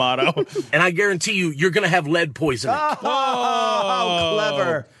 Tomato. And I guarantee you're going to have lead poisoning. Oh, how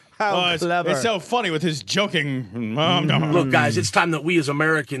clever. How clever. It's so funny with his joking. Look, guys, it's time that we as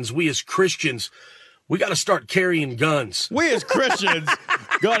Americans, we as Christians, we got to start carrying guns. We as Christians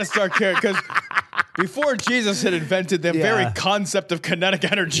got to start carrying, because before Jesus had invented the very concept of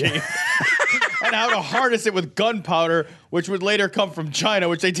kinetic energy and how to harness it with gunpowder, which would later come from China,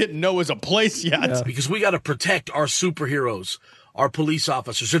 which they didn't know was a place yet. Yeah. Because we got to protect our superheroes, our police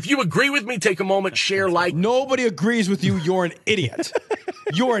officers. If you agree with me, take a moment, share, like. Nobody agrees with you. You're an idiot.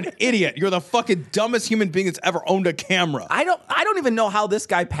 You're an idiot. You're the fucking dumbest human being that's ever owned a camera. I don't even know how this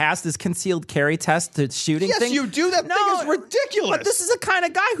guy passed his concealed carry test to shooting thing. Yes, you do. That thing is ridiculous. But this is the kind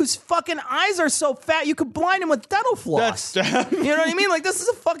of guy whose fucking eyes are so fat you could blind him with dental floss. You know what I mean? Like, this is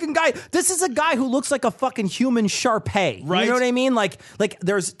a fucking guy. This is a guy who looks like a fucking human Shar-Pei. Right. You know what I mean? Like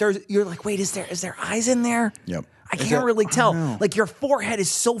there's you're like, wait, is there eyes in there? Yep. I can't really tell. Like, your forehead is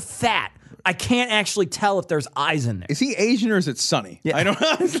so fat, I can't actually tell if there's eyes in there. Is he Asian or is it Sunny? Yeah. I don't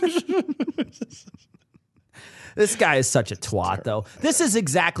know. This guy is such a twat, though. This is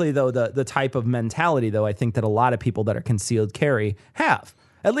exactly, though, the type of mentality, though, I think that a lot of people that are concealed carry have.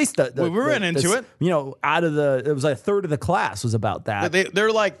 At least we ran into it. You know, it was like a third of the class was about that.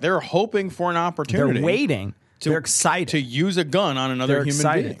 They're hoping for an opportunity. They're waiting. They're excited to use a gun on another They're human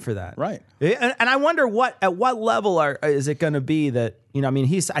excited being for that, right? And I wonder at what level is it going to be that, you know? I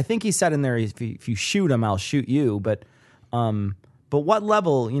mean, I think he said in there, if you shoot him, I'll shoot you. But what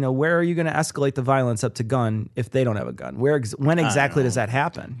level? You know, where are you going to escalate the violence up to gun if they don't have a gun? When exactly does that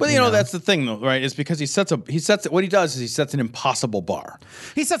happen? But you know, that's the thing, though, right? It's because he sets what he does is he sets an impossible bar.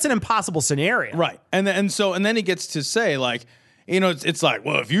 He sets an impossible scenario, right? And then he gets to say, like, you know, it's like,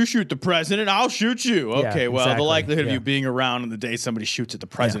 well, if you shoot the president, I'll shoot you. Okay, well, the likelihood of you being around on the day somebody shoots at the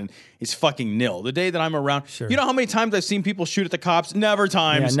president is fucking nil. The day that I'm around, you know how many times I've seen people shoot at the cops? Never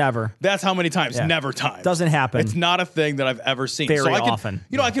times. Yeah, never. That's how many times. Yeah. Never times. Doesn't happen. It's not a thing that I've ever seen. Very often.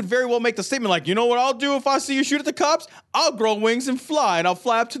 You know, I could very well make the statement like, you know what I'll do if I see you shoot at the cops? I'll grow wings and fly, and I'll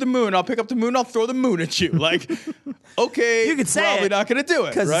fly up to the moon. I'll pick up the moon, and I'll throw the moon at you. Like, okay, you could say probably not going to do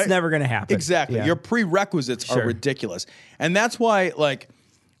it, because right? It's never going to happen. Exactly. Yeah. Your prerequisites are ridiculous, and that's why, like,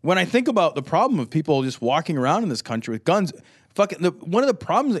 when I think about the problem of people just walking around in this country with guns, one of the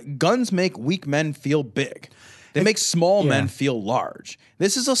problems that guns make weak men feel big. They make small men feel large.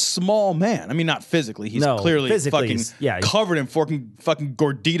 This is a small man. I mean, not physically. He's clearly fucking covered in fucking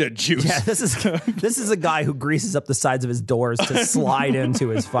gordita juice. Yeah, this is a guy who greases up the sides of his doors to slide into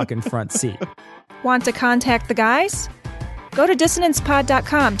his fucking front seat. Want to contact the guys? Go to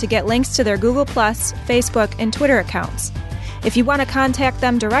dissonancepod.com to get links to their Google+, Facebook, and Twitter accounts. If you want to contact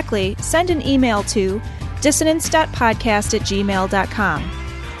them directly, send an email to dissonance.podcast@gmail.com.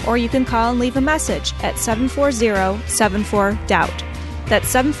 Or you can call and leave a message at 740-74-DOUBT.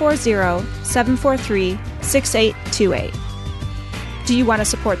 That's 740-743-6828. Do you want to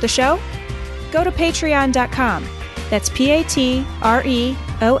support the show? Go to patreon.com. That's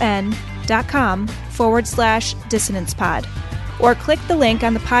patreon.com/dissonancepod. Or click the link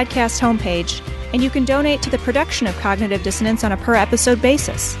on the podcast homepage, and you can donate to the production of Cognitive Dissonance on a per-episode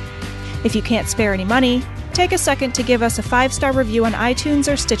basis. If you can't spare any money, take a second to give us a 5-star review on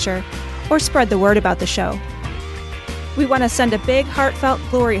iTunes or Stitcher, or spread the word about the show. We want to send a big, heartfelt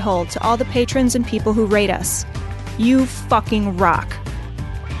glory hole to all the patrons and people who rate us. You fucking rock.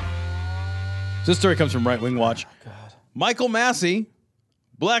 This story comes from Right Wing Watch. Michael Massey,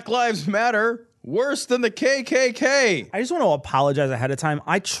 Black Lives Matter, worse than the KKK. I just want to apologize ahead of time.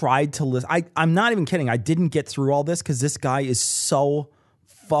 I tried to listen. I'm not even kidding. I didn't get through all this because this guy is so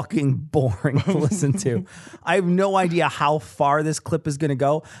fucking boring to listen to. I have no idea how far this clip is going to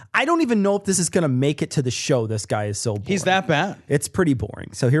go. I don't even know if this is going to make it to the show. This guy is so boring. He's that bad. It's pretty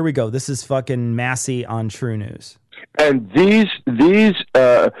boring. So here we go. This is fucking Massey on True News. And these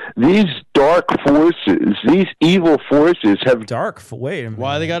dark forces, these evil forces have wait a minute.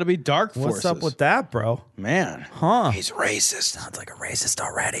 Why they got to be dark forces? What's up with that, bro? Man. Huh. He's racist. Sounds like a racist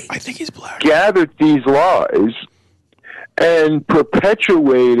already. I think he's black. gathered these lies and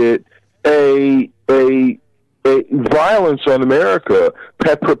perpetuated a violence on America,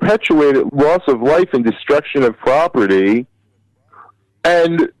 perpetuated loss of life and destruction of property,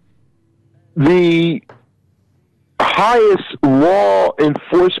 and the highest law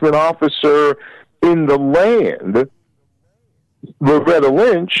enforcement officer in the land, Loretta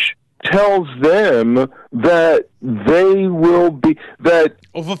Lynch, tells them that they will be that.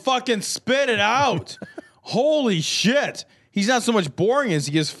 Oh, for fucking spit it out! Holy shit! He's not so much boring as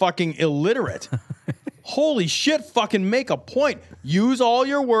he is fucking illiterate. Holy shit! Fucking make a point. Use all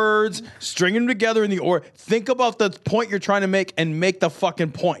your words, string them together in the order. Think about the point you're trying to make and make the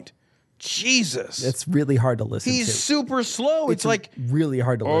fucking point. Jesus. It's really hard to listen to. He's super slow. It's like really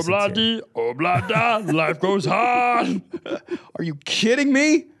hard to listen to. Obladi, life goes on. Are you kidding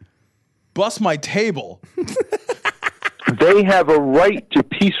me? Bust my table. They have a right to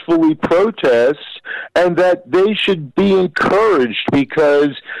peacefully protest, and that they should be encouraged because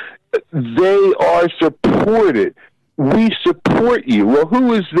they are supported. We support you. Well,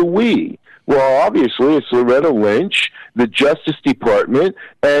 who is the we? Well, obviously, it's Loretta Lynch, the Justice Department,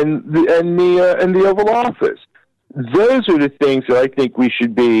 and the Oval Office. Those are the things that I think we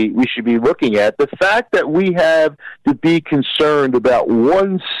should be looking at. The fact that we have to be concerned about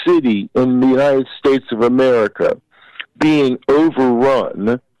one city in the United States of America being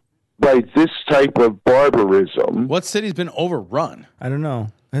overrun by this type of barbarism. What city's been overrun? I don't know.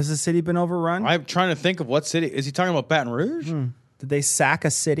 Has the city been overrun? I'm trying to think of what city. Is he talking about Baton Rouge? Did they sack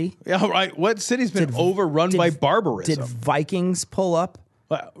a city? Yeah, right. What city's been overrun by barbarism? Did Vikings pull up?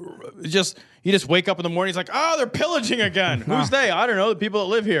 You just wake up in the morning. It's like, oh, they're pillaging again. Who's they? I don't know. The people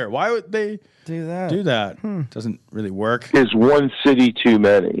that live here. Why would they do that? Doesn't really work. Is one city too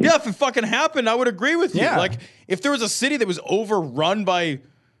many? Yeah, if it fucking happened, I would agree with you. Yeah. Like, if there was a city that was overrun by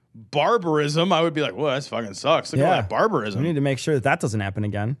barbarism, I would be like, well, that fucking sucks. Look at all that barbarism. We need to make sure that doesn't happen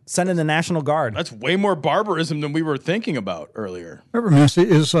again. Send in the National Guard. That's way more barbarism than we were thinking about earlier. Remember, Massey,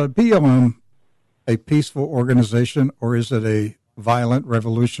 is BLM a peaceful organization or is it a violent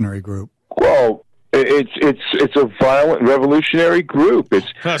revolutionary group? Well, it's a violent revolutionary group. It's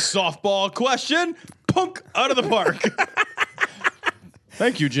a softball question. Punk out of the park.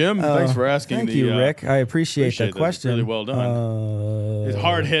 Thank you, Jim. Thanks for asking. Thank you, Rick. I appreciate that question. Really well done. It's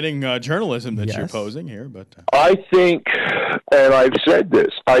hard-hitting journalism that you're posing here, but I think, and I've said this,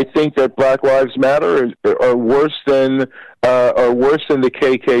 I think that Black Lives Matter are worse than the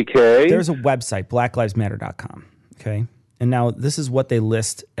KKK. There's a website, blacklivesmatter.com. Okay, and now this is what they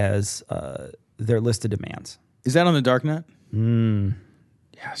list as their list of demands. Is that on the darknet?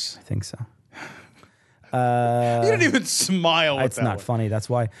 Yes, I think so. You didn't even smile. It's not funny. That's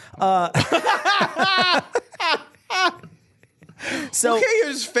why. So okay, you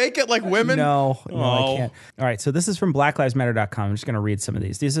just fake it like women. No, I can't. All right, so this is from blacklivesmatter.com. I'm just going to read some of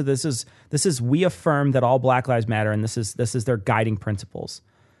these. This is we affirm that all Black Lives Matter, and this is their guiding principles.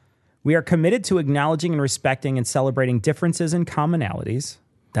 We are committed to acknowledging and respecting and celebrating differences and commonalities.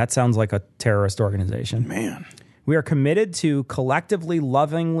 That sounds like a terrorist organization. Man. We are committed to collectively,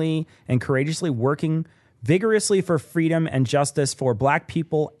 lovingly, and courageously working vigorously for freedom and justice for Black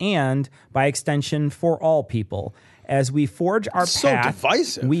people and, by extension, for all people. As we forge our path,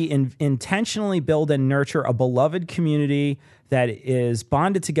 divisive. We intentionally build and nurture a beloved community that is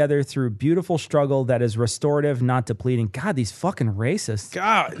bonded together through beautiful struggle that is restorative, not depleting. God, these fucking racists.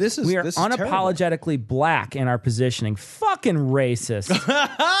 God, we are unapologetically Black in our positioning. Fucking racist.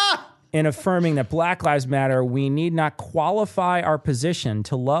 In affirming that Black Lives Matter, we need not qualify our position.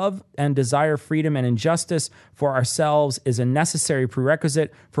 To love and desire freedom and injustice for ourselves is a necessary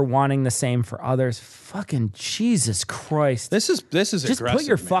prerequisite for wanting the same for others. Fucking Jesus Christ. This is just put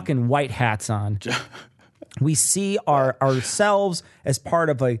your fucking white hats on. We see ourselves as part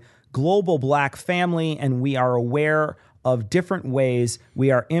of a global Black family, and we are aware of different ways we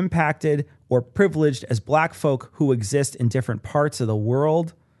are impacted or privileged as Black folk who exist in different parts of the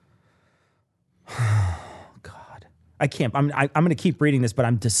world. God, I can't. I'm going to keep reading this, but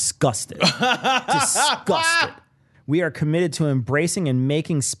I'm disgusted. Disgusted. We are committed to embracing and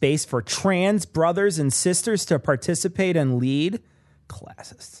making space for trans brothers and sisters to participate and lead.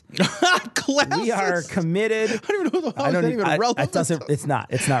 Classists. glasses. We are committed. I don't even know how is that even relevant. It's not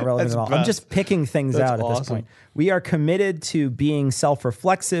relevant That's at all. best. I'm just picking things That's out at this awesome. point. We are committed to being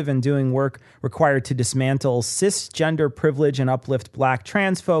self-reflexive and doing work required to dismantle cisgender privilege and uplift black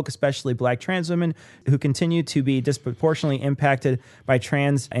trans folk, especially black trans women who continue to be disproportionately impacted by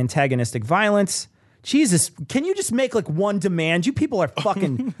trans antagonistic violence. Jesus, can you just make like one demand? You people are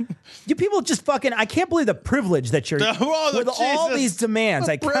fucking, I can't believe the privilege that you're, with all Jesus. these demands.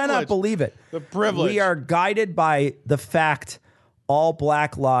 The I cannot privilege. believe it. The privilege. We are guided by the fact all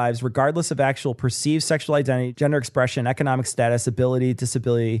black lives, regardless of actual perceived sexual identity, gender expression, economic status, ability,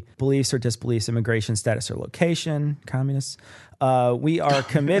 disability, beliefs or disbeliefs, immigration status or location, communists. We are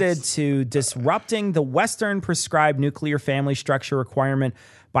committed to disrupting the Western prescribed nuclear family structure requirement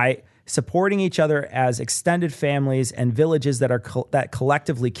by supporting each other as extended families and villages that are that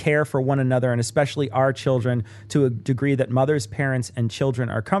collectively care for one another and especially our children to a degree that mothers, parents, and children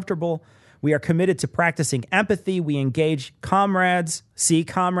are comfortable. We are committed to practicing empathy. We engage comrades. See,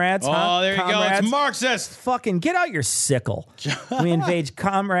 comrades? Oh, there you go. Comrades. It's Marxist. Fucking get out your sickle. We engage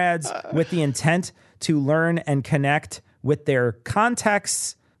comrades with the intent to learn and connect with their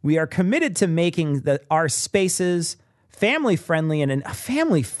contexts. We are committed to making our spaces family friendly and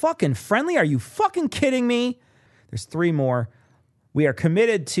family fucking friendly. Are you fucking kidding me? There's 3 more. We are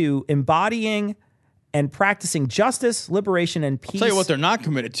committed to embodying and practicing justice, liberation, and peace. I'll tell you what they're not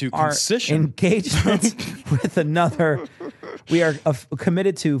committed to, Our concision. engagement with another. We are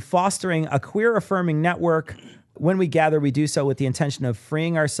committed to fostering a queer affirming network. When we gather, we do so with the intention of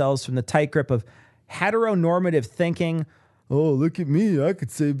freeing ourselves from the tight grip of heteronormative thinking. Oh, look at me. I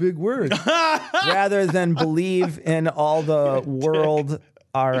could say big words. Rather than believe in all the world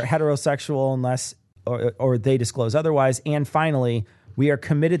are heterosexual unless or they disclose otherwise. And finally, we are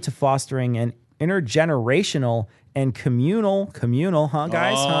committed to fostering an intergenerational and communal, huh,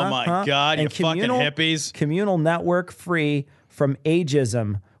 guys? Oh, my God, and you fucking hippies. Communal network free from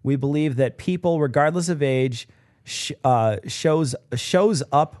ageism. We believe that people, regardless of age, shows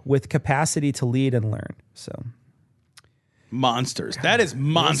up with capacity to lead and learn. So... monsters. That is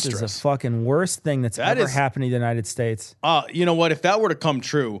monstrous. This is the fucking worst thing that's ever happened in the United States. You know what? If that were to come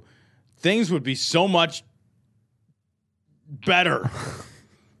true, things would be so much better.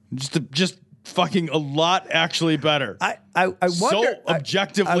 just fucking a lot actually better. I wonder, so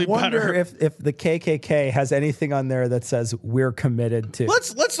objectively I wonder better. if the KKK has anything on there that says we're committed to.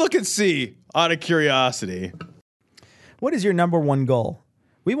 Let's look and see out of curiosity. What is your number one goal?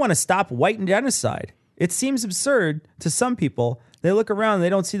 We want to stop white genocide. It seems absurd to some people. They look around and they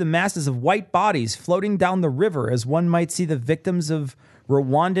don't see the masses of white bodies floating down the river as one might see the victims of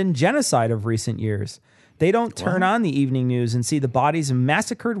Rwandan genocide of recent years. They don't turn on the evening news and see the bodies of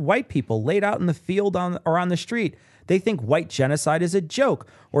massacred white people laid out in the field or on the street. They think white genocide is a joke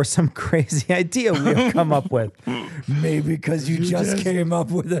or some crazy idea we have come up with. Maybe because you just came up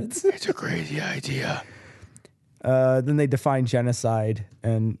with it. It's a crazy idea. Then they define genocide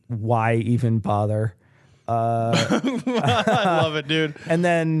and why even bother. I love it, dude. And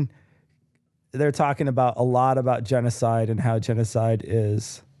then they're talking about a lot about genocide and how genocide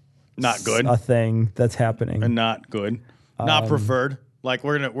is not good, a thing that's happening, and not good, not preferred. Like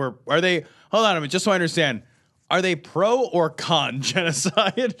are they? Hold on a minute, just so I understand. Are they pro or con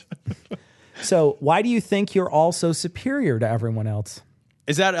genocide? So why do you think you're all so superior to everyone else?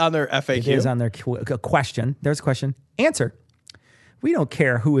 Is that on their FAQ? It is on their question. There's a question. Answer. We don't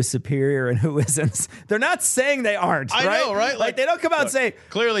care who is superior and who isn't. They're not saying they aren't. I know, right? Like they don't come out and say.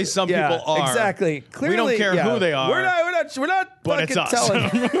 Clearly, some people are. Exactly. Clearly, we don't care who they are. We're not. But it's us.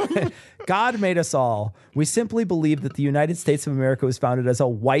 Telling. God made us all. We simply believe that the United States of America was founded as a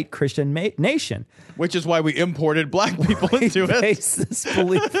white Christian nation, which is why we imported black people into it. Based this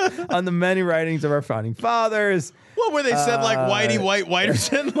belief on the many writings of our founding fathers. What were they said like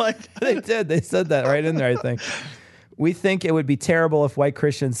Whiterson? Like they did. They said that right in there. I think. We think it would be terrible if white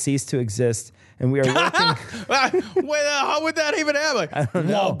Christians ceased to exist, and we are working. Wait, how would that even happen? I don't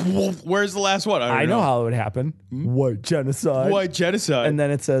know. Where's the last one? I know how it would happen. White genocide. White genocide. And then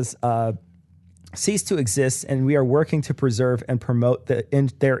it says, cease to exist, and we are working to preserve and promote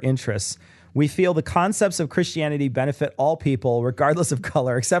their interests. We feel the concepts of Christianity benefit all people, regardless of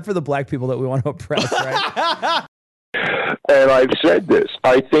color, except for the black people that we want to oppress, right? And I've said this.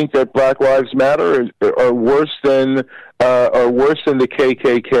 I think that Black Lives Matter are worse than the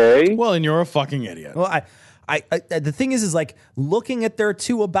KKK. Well, and you're a fucking idiot. Well, I the thing is like looking at their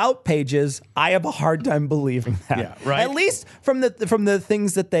 2 about pages, I have a hard time believing that. Yeah, right. At least from the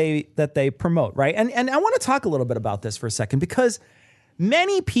things that they promote, right? And I want to talk a little bit about this for a second because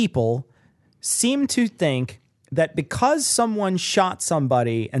many people seem to think that because someone shot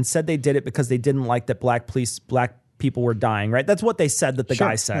somebody and said they did it because they didn't like that black people were dying, right? That's what they said that the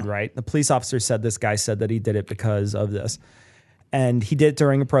guy said, right? The police officer said this guy said that he did it because of this. And he did it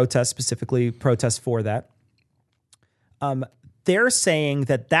during a protest, specifically protest for that. They're saying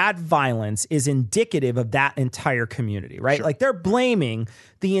that violence is indicative of that entire community, right? Like they're blaming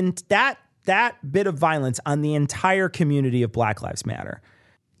that bit of violence on the entire community of Black Lives Matter.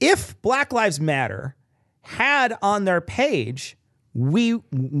 If Black Lives Matter had on their page,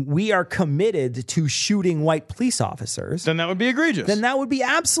 we are committed to shooting white police officers, then that would be egregious. Then that would be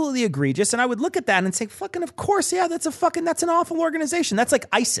absolutely egregious. And I would look at that and say, fucking, of course, yeah, that's an awful organization. That's like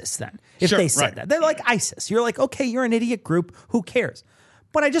ISIS then, if they said that. They're like ISIS. You're like, okay, you're an idiot group. Who cares?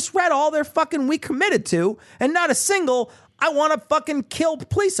 But I just read all their fucking we committed to, and not a single, I want to fucking kill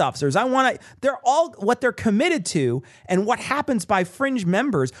police officers. They're all what they're committed to, and what happens by fringe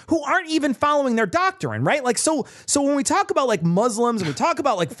members who aren't even following their doctrine, right? Like, so when we talk about like Muslims and we talk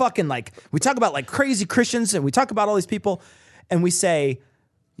about like fucking like, we talk about like crazy Christians and we talk about all these people and we say,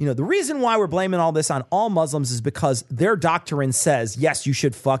 you know, the reason why we're blaming all this on all Muslims is because their doctrine says, yes, you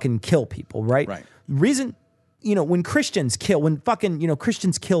should fucking kill people, right? Right. Reason, you know, when Christians kill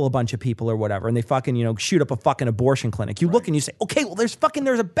a bunch of people or whatever, and they fucking, you know, shoot up a fucking abortion clinic, you look and you say, okay, well, there's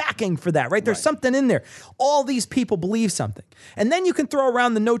a backing for that, right? There's something in there. All these people believe something. And then you can throw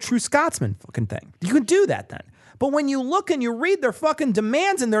around the no true Scotsman fucking thing. You can do that then. But when you look and you read their fucking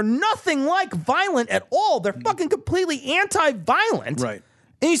demands and they're nothing like violent at all, they're fucking completely anti-violent. Right.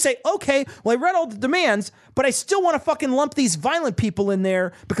 And you say, okay, well, I read all the demands, but I still want to fucking lump these violent people in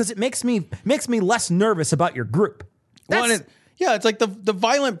there because it makes me less nervous about your group. It's like the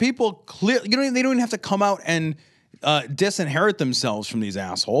violent people they don't even have to come out and disinherit themselves from these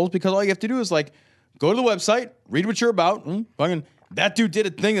assholes, because all you have to do is like go to the website, read what you're about. Fucking that dude did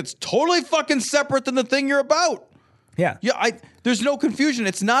a thing that's totally fucking separate than the thing you're about. Yeah. Yeah. There's no confusion.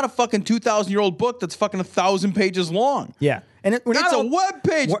 It's not a fucking 2,000-year-old book that's fucking 1,000 pages long. Yeah. And it's a web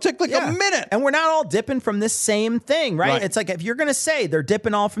page. It took like a minute. And we're not all dipping from this same thing, right? It's like, if you're going to say they're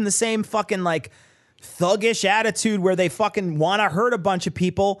dipping all from the same fucking like thuggish attitude where they fucking want to hurt a bunch of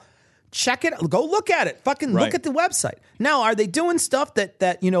people, check it. Go look at it. Fucking look at the website. Now, are they doing stuff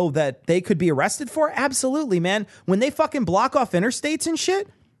that you know that they could be arrested for? Absolutely, man. When they fucking block off interstates and shit,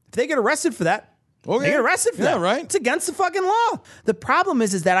 if they get arrested for that, they get arrested for that. Right. It's against the fucking law. The problem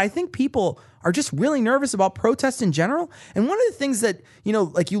is that I think people are just really nervous about protests in general. And one of the things that, you know,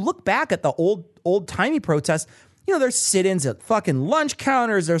 like you look back at the old-timey protests, you know, there's sit-ins at fucking lunch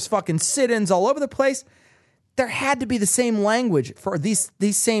counters, there's fucking sit-ins all over the place. There had to be the same language for these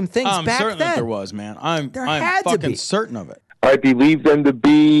same things back then. I'm certain that there was, man. I'm fucking certain of it. I believe them to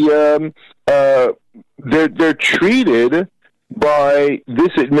be they're treated by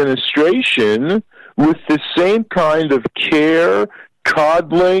this administration with the same kind of care,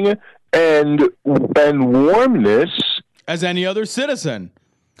 coddling, and warmness as any other citizen.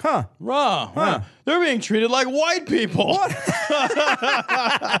 Huh. They're being treated like white people.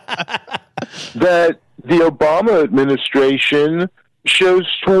 That the Obama administration shows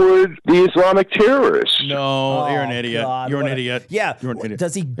toward the Islamic terrorists. No, you're an idiot. God, you're an idiot. Yeah. You're an idiot.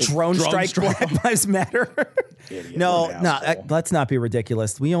 Does he drone strike Black Lives Matter? No, let's not be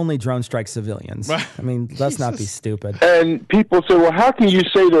ridiculous. We only drone strike civilians. I mean, let's not be stupid. And people say, well, how can you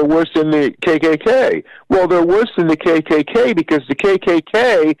say they're worse than the KKK? Well, they're worse than the KKK because the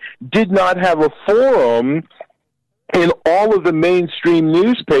KKK did not have a forum in all of the mainstream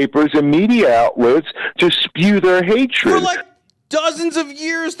newspapers and media outlets to spew their hatred. For like dozens of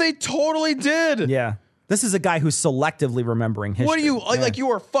years, they totally did. Yeah. This is a guy who's selectively remembering history. What are you, like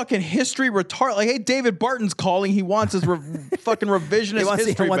you are fucking history retard? Like, hey, David Barton's calling. He wants his fucking revisionist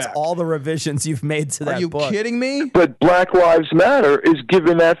history He wants back. all the revisions you've made to that book. Are you kidding me? But Black Lives Matter is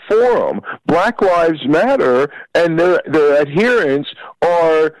given that forum. Black Lives Matter and their adherents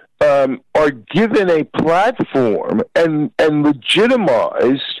are given a platform and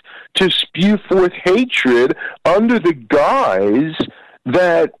legitimized to spew forth hatred under the guise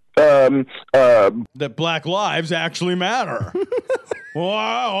that that Black lives actually matter.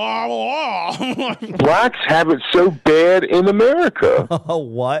 Blacks have it so bad in America. Oh,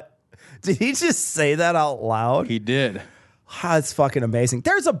 what? Did he just say that out loud? He did. That's fucking amazing.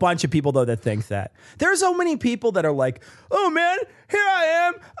 There's a bunch of people, though, that think that. There's so many people that are like, oh, man, here I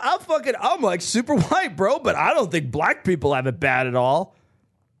am. I'm like super white, bro, but I don't think black people have it bad at all.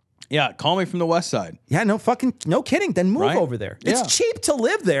 Yeah, call me from the west side. Yeah, no kidding. Then move over there. It's cheap to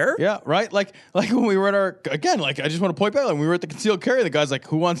live there. Yeah, right. Like when we were at I just want to point back. Like when we were at the concealed carry, the guy's like,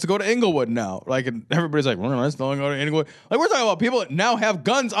 "Who wants to go to Inglewood now?" Like, and everybody's like, "Well, let's not go to Inglewood." Like we're talking about people that now have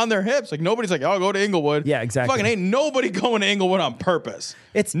guns on their hips. Like nobody's like, "I'll go to Inglewood." Yeah, exactly. Fucking ain't nobody going to Inglewood on purpose.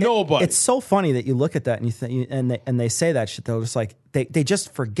 It's nobody. It's so funny that you look at that and you think, and they say that shit. They're just like they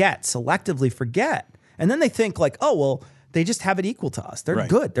just selectively forget, and then they think like, oh well, they just have it equal to us. They're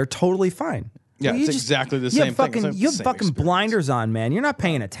good. They're totally fine. Yeah, well, it's exactly the same thing. You have fucking blinders on, man. You're not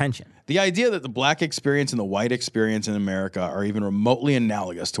paying attention. The idea that the black experience and the white experience in America are even remotely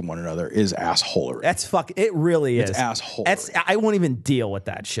analogous to one another is assholery. That's it really is. It's assholery. I won't even deal with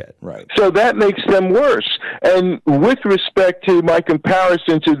that shit. Right. So that makes them worse. And with respect to my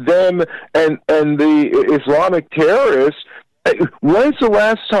comparison to them and the Islamic terrorists, when's the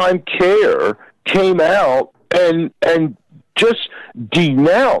last time CARE came out and just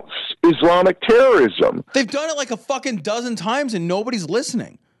denounce Islamic terrorism? They've done it like a fucking dozen times and nobody's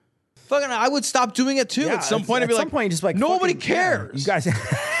listening. Fucking, I would stop doing it too at some point. I'd be like, nobody cares. You guys,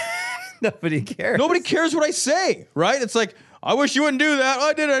 nobody cares. Nobody cares what I say, right? It's like, I wish you wouldn't do that. Oh,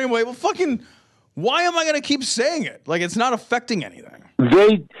 I did it anyway. Well, fucking, why am I going to keep saying it? Like, it's not affecting anything.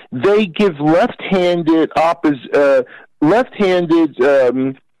 They give left-handed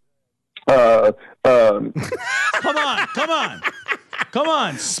Come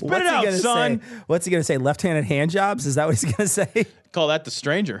on, spit it out, son. What's he gonna say? Left-handed hand jobs? Is that what he's gonna say? Call that the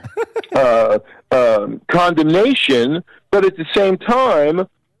stranger. Condemnation, but at the same time,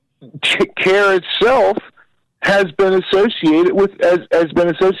 CARE itself has been associated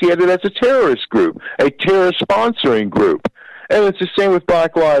as a terrorist group, a terrorist sponsoring group. And it's the same with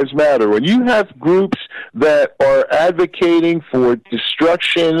Black Lives Matter. When you have groups that are advocating for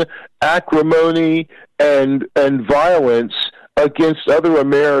destruction, acrimony, and violence against other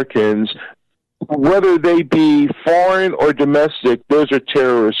Americans, whether they be foreign or domestic, those are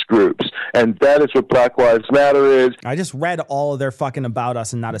terrorist groups. And that is what Black Lives Matter is. I just read all of their fucking About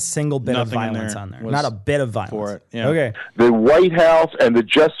Us and not a single bit of violence on there. Not a bit of violence. For it. Yeah. Okay. The White House and the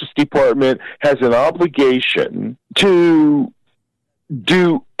Justice Department has an obligation to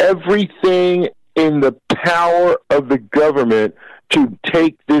do everything in the power of the government to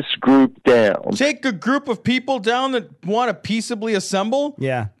take this group down. Take a group of people down that want to peaceably assemble?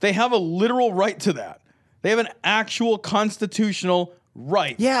 Yeah. They have a literal right to that. They have an actual constitutional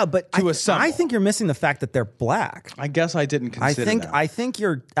right. Yeah, but assemble. I think you're missing the fact that they're black. I guess I didn't consider that. I think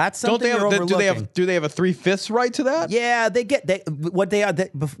that's something you're overlooking. Do they have a 3/5 right to that? Yeah,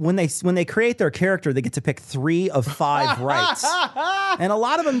 when they create their character, they get to pick 3 of 5 rights, and a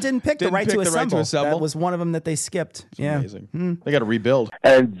lot of them didn't pick the right to assemble. That was one of them that they skipped. It's amazing. They got to rebuild.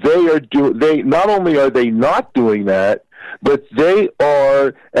 And they not only are they not doing that, but they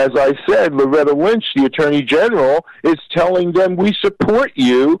are, as I said, Loretta Lynch, the Attorney General, is telling them, we support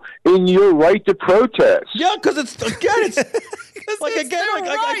you in your right to protest. Yeah, because it's like, I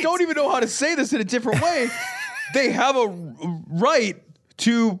don't even know how to say this in a different way. They have a right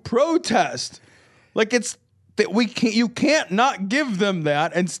to protest. Like, it's that you can't not give them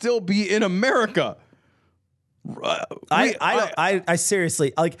that and still be in America. I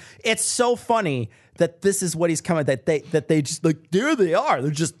seriously, like, it's so funny that this is what he's coming, that they just, like, there they are.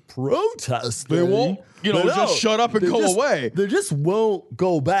 They're just protesting. They won't, just shut up and go away. They just won't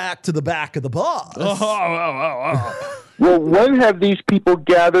go back to the back of the bus. Well, when have these people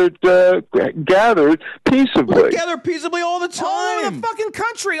gathered peaceably? We gather peaceably all the time. All over the fucking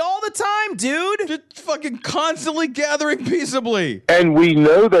country, all the time, dude. Just fucking constantly gathering peaceably. And we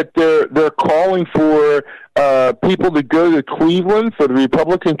know that they're calling for people to go to Cleveland for the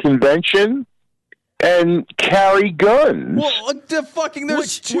Republican convention and carry guns. Well,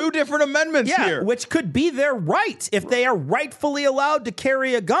 there's 2 different amendments here. Which could be their right. If they are rightfully allowed to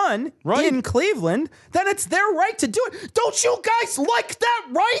carry a gun in Cleveland, then it's their right to do it. Don't you guys like that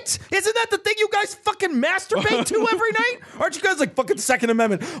right? Isn't that the thing you guys fucking masturbate to every night? Aren't you guys like, fucking Second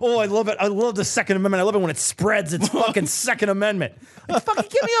Amendment? Oh, I love it. I love the Second Amendment. I love it when it spreads. It's fucking Second Amendment. Like, fucking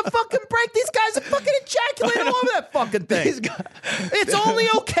give me a fucking break. These guys are fucking ejaculating all over that fucking thing. It's only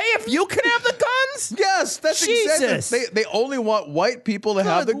okay if you can have the guns? Yes, that's Jesus. Exactly. They only want white people to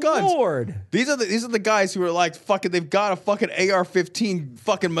have the guns. Lord. These are the guys who are like fucking. They've got a fucking AR-15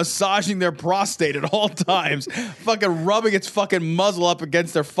 fucking massaging their prostate at all times, fucking rubbing its fucking muzzle up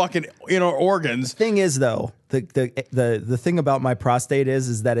against their fucking organs. Thing is, though, the thing about my prostate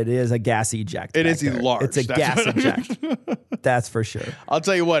is that it is a gas eject. It is large. It's a gas eject. That's for sure. I'll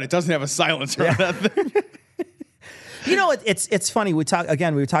tell you what. It doesn't have a silencer on that thing. It's funny. We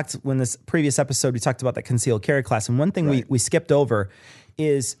talked when this previous episode, we talked about that concealed carry class. And one thing we skipped over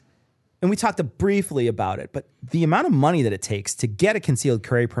is and we talked briefly about it, but the amount of money that it takes to get a concealed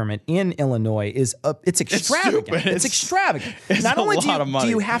carry permit in Illinois is it's extravagant. It's extravagant. Not only do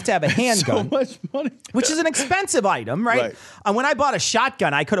you have to have a handgun, so much money, which is an expensive item, right? When I bought a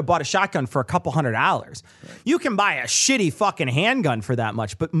shotgun, I could have bought a shotgun for a couple $100. Right. You can buy a shitty fucking handgun for that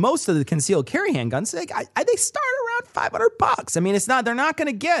much, but most of the concealed carry handguns, they start around $500. I mean, they're not going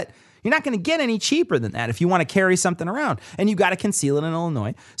to get. You're not going to get any cheaper than that if you want to carry something around, and you got to conceal it in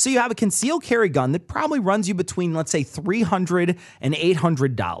Illinois. So you have a concealed carry gun that probably runs you between, let's say, $300 and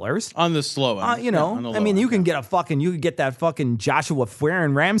 $800 on the slow end. You can get that fucking Joshua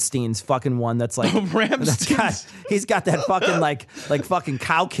Farron Ramstein's fucking one that's like he's got that fucking like fucking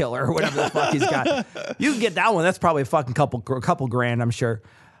cow killer or whatever the fuck he's got. You can get that one. That's probably a fucking couple grand, I'm sure.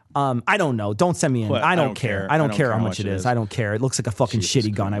 I don't know. Don't send me in. I don't care. I don't care how much it is. I don't care. It looks like a fucking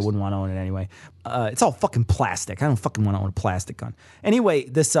shitty gun. I wouldn't want to own it anyway. It's all fucking plastic. I don't fucking want to own a plastic gun. Anyway,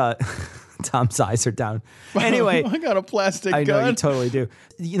 this Tom's eyes are down. Anyway, I got a plastic gun. I know you totally do.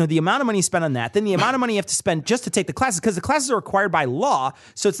 The amount of money you spend on that, then the amount of money you have to spend just to take the classes, because the classes are required by law.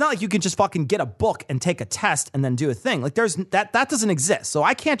 So it's not like you can just fucking get a book and take a test and then do a thing. Like that doesn't exist. So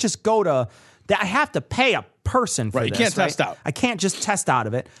I can't just go to that. I have to pay a person for this. You can't test out. I can't just test out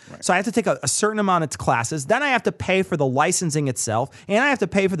of it. Right. So I have to take a certain amount of classes. Then I have to pay for the licensing itself, and I have to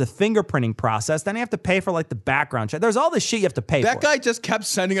pay for the fingerprinting process. Then I have to pay for like the background check. There's all this shit you have to pay for. That guy just kept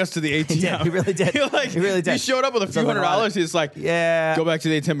sending us to the ATM. He really did. He really did. He showed up with a few $100s. He's like, yeah, go back to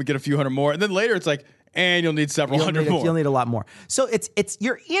the ATM and get a few $100 more. And then later it's like, and you'll need several hundred more. You'll need a lot more. So it's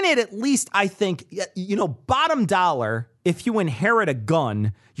you're in it at least, I think, bottom dollar, if you inherit a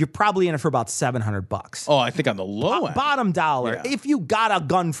gun, you're probably in it for about $700. Oh, I think on the low end. Bottom dollar. Yeah. If you got a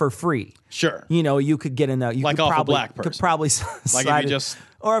gun for free. Sure. You could get in there. You like could off probably, a black person. Could probably like if you just...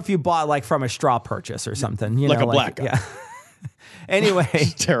 Or if you bought like from a straw purchase or something. Like a black gun. Yeah. Anyway.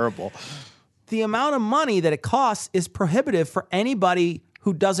 It's terrible. The amount of money that it costs is prohibitive for anybody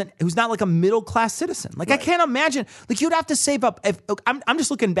who's not like a middle class citizen. Like, right. I can't imagine, like, you'd have to save up. I'm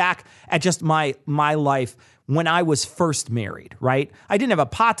just looking back at just my life when I was first married, right? I didn't have a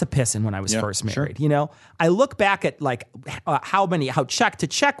pot to piss in when I was first married. Sure. I look back at like how check to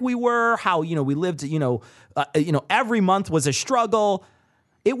check we were, how, we lived, every month was a struggle.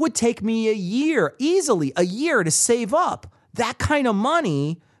 It would take me easily a year to save up that kind of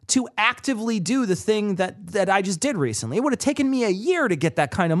money to actively do the thing that I just did recently. It would have taken me a year to get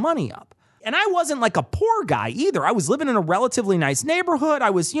that kind of money up. And I wasn't like a poor guy either. I was living in a relatively nice neighborhood. I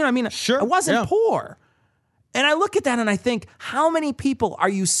was, sure. I wasn't poor. And I look at that and I think, how many people are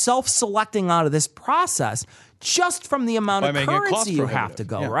you self-selecting out of this process just from the amount of currency you have to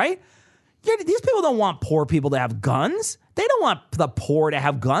go, right? These people don't want poor people to have guns. They don't want the poor to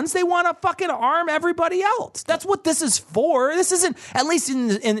have guns. They want to fucking arm everybody else. That's what this is for. This isn't, at least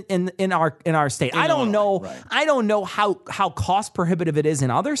in our state. I don't know. Right. I don't know how cost prohibitive it is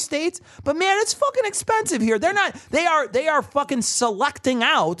in other states, but man, it's fucking expensive here. They are fucking selecting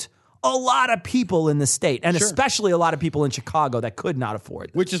out a lot of people in the state, and especially a lot of people in Chicago that could not afford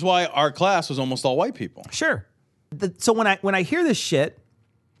this. Which is why our class was almost all white people. Sure. So when I hear this shit,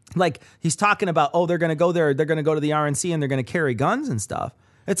 like he's talking about, they're going to go there, they're going to go to the RNC and they're going to carry guns and stuff.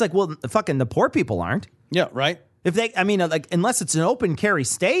 It's like, well, fucking the poor people aren't. Yeah, right. If they, unless it's an open carry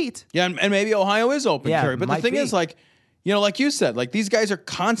state. Yeah, and maybe Ohio is open carry. But the thing is, like, like you said, like these guys are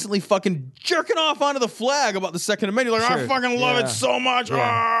constantly fucking jerking off onto the flag about the Second Amendment. Like, I fucking love it so much.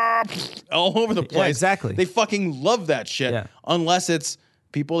 Yeah. All over the place. Yeah, exactly. They fucking love that shit unless it's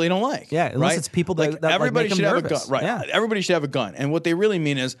people they don't like. Yeah, unless it's people that everybody make should them have nervous. a gun. Right. Yeah. Everybody should have a gun. And what they really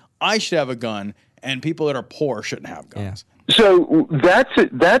mean is I should have a gun and people that are poor shouldn't have guns. Yeah. So that's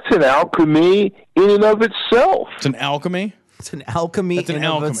an alchemy in and of itself. It's an alchemy? It's an alchemy in and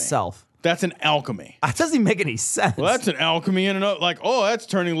of itself. That's an alchemy. That doesn't even make any sense. Well, that's an alchemy in and of, like, that's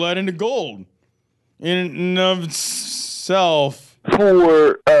turning lead into gold. In and of itself.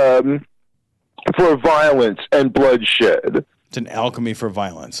 For violence and bloodshed. It's an alchemy for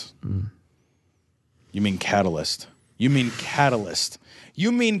violence. Mm. You mean catalyst. You mean catalyst.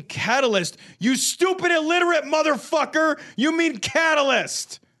 You mean catalyst. You stupid illiterate motherfucker. You mean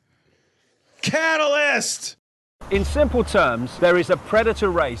catalyst. Catalyst. In simple terms, there is a predator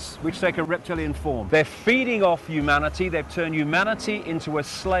race which take a reptilian form. They're feeding off humanity. They've turned humanity into a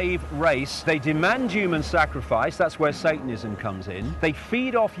slave race. They demand human sacrifice. That's where Satanism comes in. They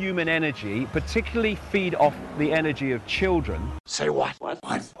feed off human energy, particularly feed off the energy of children. Say what? What?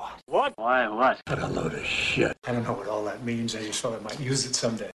 Why what? What a load of shit. I don't know what all that means. I just thought I might use it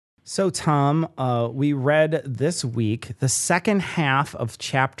someday. So, Tom, we read this week the second half of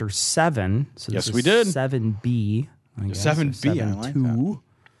chapter 7. So this we did. 7B. I guess, 7B, I like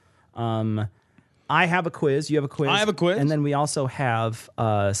I have a quiz. You have a quiz. I have a quiz. And then we also have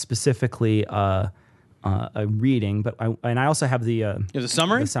specifically a reading, but I also have the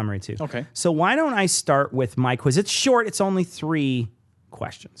summary? The summary too. Okay. So why don't I start with my quiz? It's short. It's only 3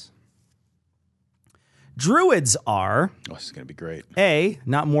 questions. Druids are... Oh, this is going to be great. A,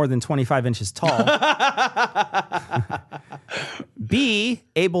 not more than 25 inches tall. B,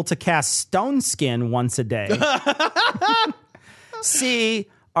 able to cast stone skin once a day. C,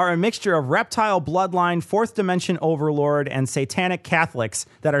 are a mixture of reptile bloodline, fourth dimension overlord, and satanic Catholics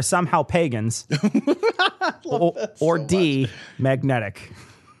that are somehow pagans. Or D, magnetic.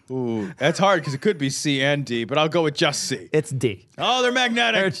 Ooh, that's hard because it could be C and D, but I'll go with just C. It's D. Oh, they're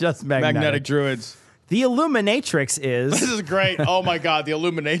magnetic. They're just magnetic. Magnetic druids. The Illuminatrix is... This is great. Oh, my God. The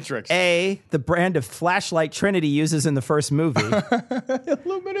Illuminatrix. A, the brand of flashlight Trinity uses in the first movie.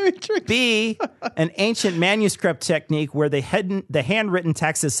 Illuminatrix. B, an ancient manuscript technique where the handwritten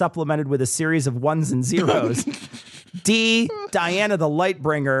text is supplemented with a series of ones and zeros. D, Diana the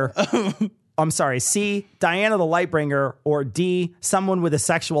Lightbringer. I'm sorry. C, Diana the Lightbringer. Or D, someone with a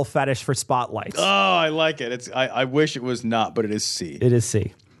sexual fetish for spotlights. Oh, I like it. I wish it was not, but it is C. It is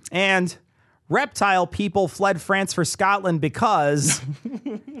C. And... reptile people fled France for Scotland because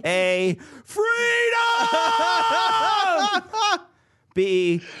A, freedom!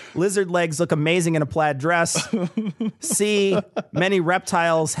 B, lizard legs look amazing in a plaid dress. C, many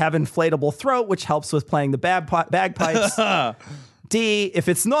reptiles have inflatable throat, which helps with playing the bagpipes. D, if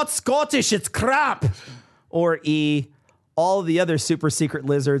it's not Scottish, it's crap. Or E, all the other super secret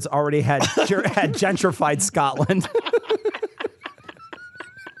lizards already had gentrified Scotland.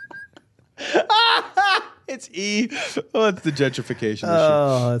 It's E. Oh, it's the gentrification issue.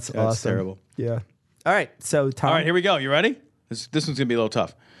 Oh, that's awesome. That's terrible. Yeah. All right. So, Tom. All right, here we go. You ready? This one's going to be a little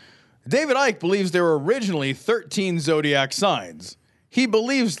tough. David Icke believes there were originally 13 zodiac signs. He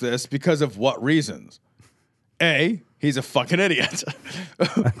believes this because of what reasons? A, he's a fucking idiot.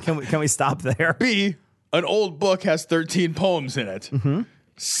 Can we stop there? B, an old book has 13 poems in it. Mm-hmm.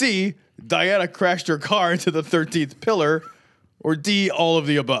 C, Diana crashed her car into the 13th pillar. Or D, all of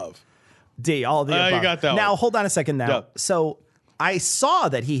the above. D, all of the above. You got that now, one. hold on a second now. Yeah. So I saw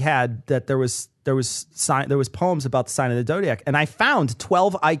that there was poems about the sign of the zodiac, and I found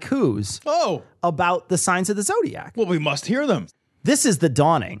 12 haikus about the signs of the zodiac. Well, we must hear them. This is the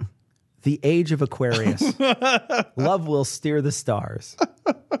dawning, the age of Aquarius. Love will steer the stars.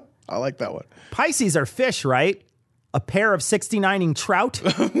 I like that one. Pisces are fish, right? A pair of 69ing trout.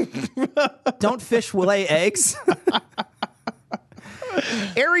 Don't fish lay eggs?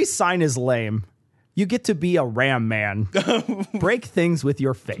 Aries sign is lame. You get to be a ram man. Break things with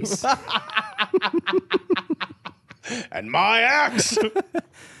your face. And my axe.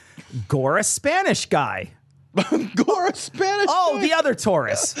 Gora Spanish guy. Gora Spanish Oh, guy. the other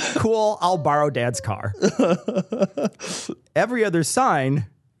Taurus. Cool, I'll borrow Dad's car. Every other sign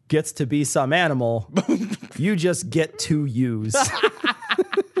gets to be some animal. You just get to use.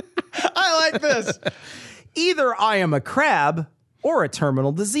 I like this. Either I am a crab or a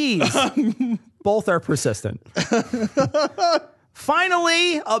terminal disease. Both are persistent.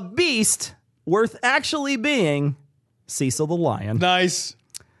 Finally, a beast worth actually being Cecil the Lion. Nice.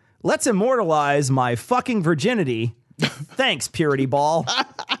 Let's immortalize my fucking virginity. Thanks, Purity Ball.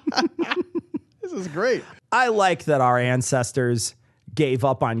 This is great. I like that our ancestors gave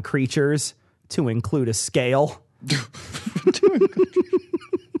up on creatures to include a scale.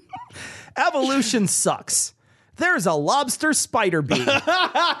 Evolution sucks. There's a lobster spider bee.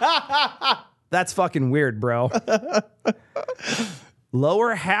 That's fucking weird, bro.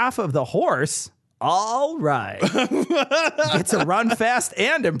 Lower half of the horse. All right. Get to run fast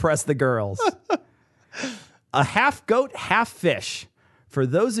and impress the girls. A half goat, half fish. For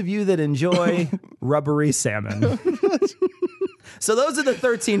those of you that enjoy rubbery salmon. So those are the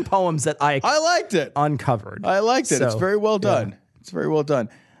 13 poems that I liked it. Uncovered. I liked it. So, it's very well done. yeah. It's very well done.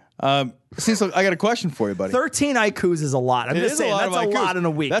 Cecil, I got a question for you, buddy. 13 haikus is a lot. I'm It just is saying, a lot of that's a haikus. lot in a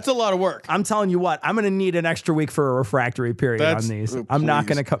week. That's a lot of work. I'm telling you what, I'm going to need an extra week for a refractory period on these. I'm not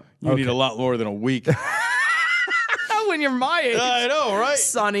going to come. You need a lot more than a week. When you're my age. I know, right?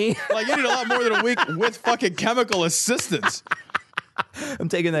 Sonny. Like, you need a lot more than a week with fucking chemical assistance. I'm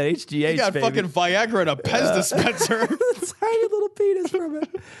taking that HGH, You got baby. fucking Viagra and a Pez dispenser. Tiny little penis from it.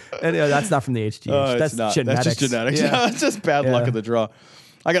 Anyway, that's not from the HGH. Oh, That's it's not. genetics. That's just genetics. Yeah. It's just bad luck of the draw.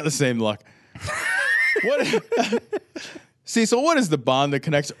 I got the same luck. Cecil, what is the bond that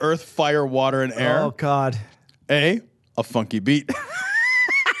connects earth, fire, water, and air? Oh, God. A funky beat.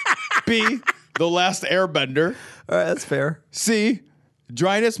 B, the last airbender. All right, that's fair. C,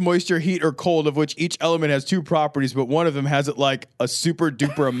 dryness, moisture, heat, or cold, of which each element has two properties, but one of them has it like a super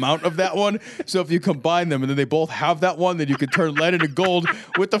duper amount of that one. So if you combine them and then they both have that one, then you could turn lead into gold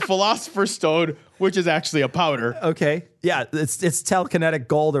with the Philosopher's Stone, which is actually a powder. Okay. Yeah, it's telekinetic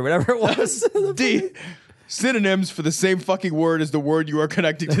gold or whatever it was. D, synonyms for the same fucking word as the word you are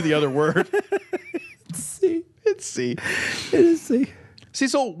connecting to the other word. C. It's C. It is C. See,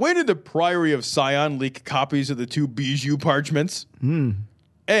 so when did the Priory of Sion leak copies of the two Bijou parchments?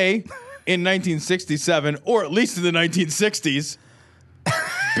 A, in 1967, or at least in the 1960s.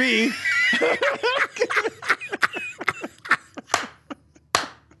 B,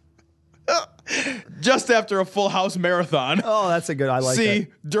 just after a Full House marathon. Oh, that's a good. I like C,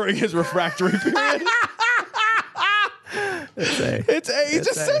 that. during his refractory period. It's A. It's A. He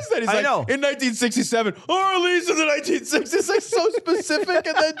just says that. He's I like, know. in 1967, or at least in the 1960s. It's like so specific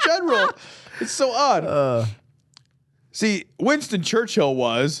and then general. It's so odd. See, Winston Churchill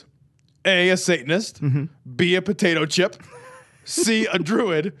was A, a Satanist, B, a potato chip, C, a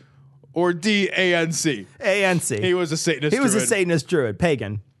druid, or D, ANC. ANC. He was a Satanist He was druid. a Satanist druid,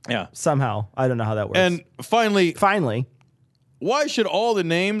 pagan. Yeah. Somehow. I don't know how that works. And finally, finally, why should all the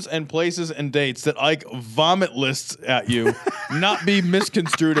names and places and dates that Ike vomit lists at you not be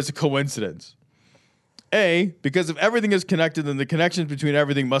misconstrued as a coincidence? A, because if everything is connected, then the connections between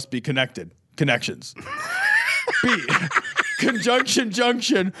everything must be connected. Connections. B, conjunction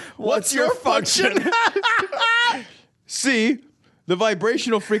junction. What's your function? C, the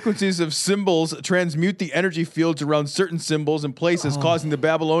vibrational frequencies of symbols transmute the energy fields around certain symbols and places, causing the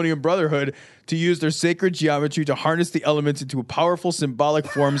Babylonian Brotherhood to use their sacred geometry to harness the elements into powerful symbolic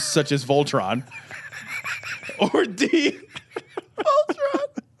forms such as Voltron. Or D, Voltron.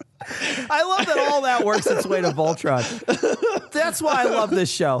 I love that all that works its way to Voltron. That's why I love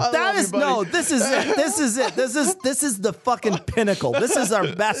this show. This is it. This is it. This is the fucking pinnacle. This is our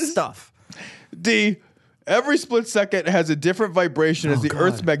best stuff. D, every split second has a different vibration as the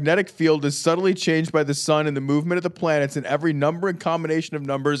Earth's magnetic field is subtly changed by the sun and the movement of the planets, and every number and combination of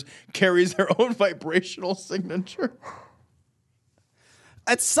numbers carries their own vibrational signature.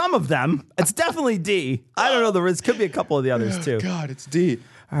 It's some of them. It's definitely D. I don't know. There could be a couple of the others too. God, it's D.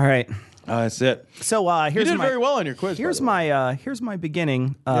 All right. That's it. So here's you did very well on your quiz. Here's my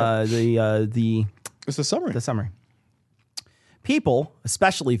beginning. It's the summary. The summary. People,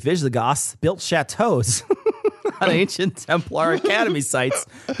 especially Visigoths, built chateaus on ancient Templar academy sites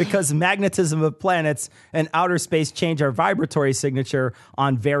because magnetism of planets and outer space change our vibratory signature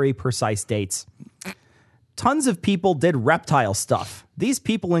on very precise dates. Tons of people did reptile stuff. These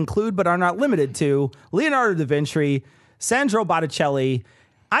people include, but are not limited to, Leonardo da Vinci, Sandro Botticelli,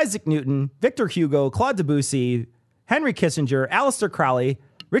 Isaac Newton, Victor Hugo, Claude Debussy, Henry Kissinger, Aleister Crowley,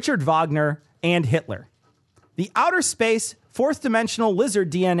 Richard Wagner, and Hitler. The outer space, fourth dimensional lizard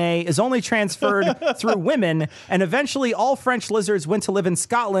DNA is only transferred through women, and eventually all French lizards went to live in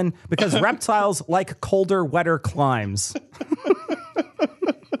Scotland because reptiles like colder, wetter climes.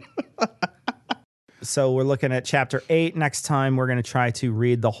 So we're looking at chapter 8. Next time, we're going to try to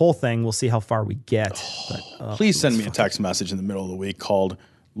read the whole thing. We'll see how far we get. Please send me a text message in the middle of the week called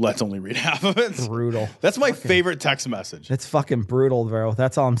 "Let's only read half of it." Brutal. That's my favorite text message. It's fucking brutal, bro.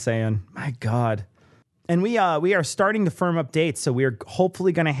 That's all I'm saying. My God. And we are starting to firm up dates. So we're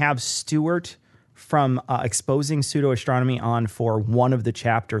hopefully going to have Stuart from Exposing Pseudo-Astronomy on for one of the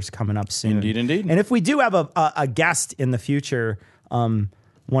chapters coming up soon. Indeed. And if we do have a guest in the future,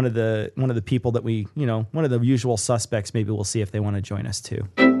 one of the people that we, one of the usual suspects, maybe we'll see if they want to join us too.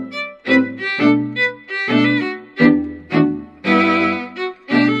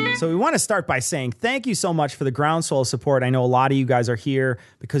 So we want to start by saying thank you so much for the groundswell support. I know a lot of you guys are here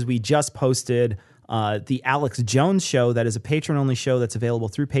because we just posted the Alex Jones Show. That is a patron-only show that's available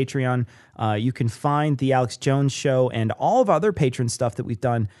through Patreon. You can find the Alex Jones Show and all of other patron stuff that we've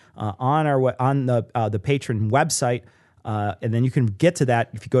done on the patron website. And then you can get to that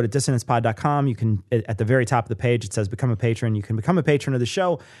if you go to dissonancepod.com. You can, at the very top of the page, it says become a patron. You can become a patron of the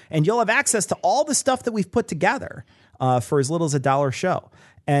show, and you'll have access to all the stuff that we've put together for as little as $1 a show.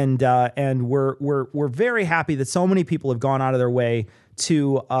 And we're very happy that so many people have gone out of their way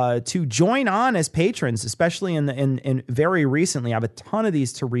to join on as patrons, especially in very recently. I have a ton of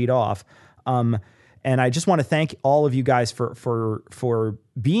these to read off. And I just want to thank all of you guys for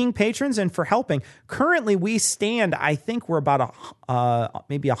being patrons and for helping. Currently, we stand, I think we're about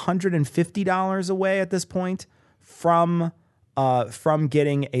maybe $150 away at this point from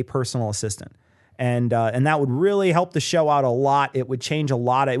getting a personal assistant. And that would really help the show out a lot. It would change a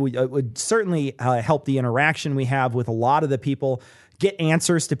lot. It would certainly help the interaction we have with a lot of the people. get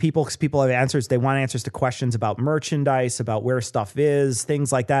answers to people because people have answers. They want answers to questions about merchandise, about where stuff is,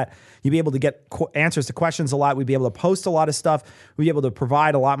 things like that. You'd be able to get answers to questions a lot. We'd be able to post a lot of stuff. We'd be able to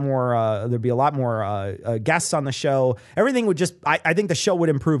provide a lot more. There'd be a lot more guests on the show. Everything would just, I think the show would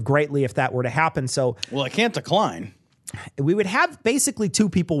improve greatly if that were to happen. So, well, I can't decline. We would have basically 2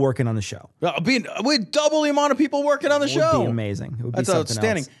 people working on the show. We'd double the amount of people working on the show. It would be amazing. It would That's be something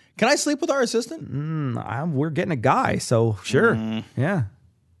outstanding. else. Can I sleep with our assistant? We're getting a guy, so sure. Yeah.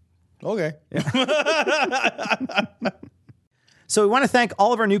 Okay. So we want to thank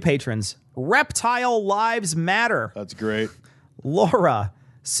all of our new patrons. Reptile Lives Matter. That's great. Laura,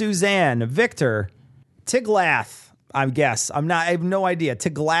 Suzanne, Victor, Tiglath, I guess. I have no idea.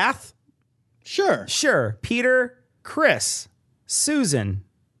 Tiglath? Sure. Peter, Chris, Susan,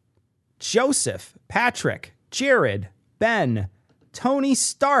 Joseph, Patrick, Jared, Ben, Tony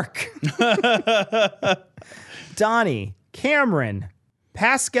Stark, Donnie, Cameron,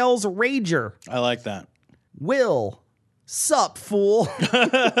 Pascal's Rager. I like that. Will, sup, fool.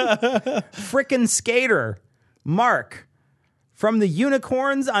 Frickin' Skater, Mark, from the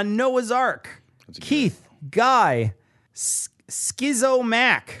Unicorns on Noah's Ark, Keith, Guy, Schizo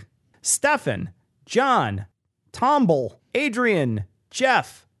Mac, Stefan, John, Tomble, Adrian,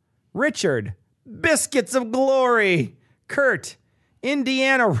 Jeff, Richard, Biscuits of Glory, Kurt,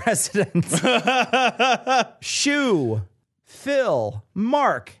 Indiana resident, Shu, Phil,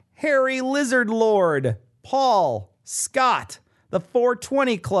 Mark, Harry Lizard Lord, Paul, Scott, the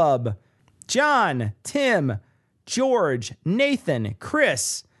 420 Club, John, Tim, George, Nathan,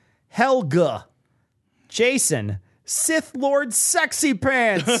 Chris, Helga, Jason, Sith Lord Sexy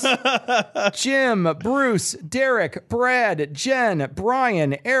Pants, Jim, Bruce, Derek, Brad, Jen,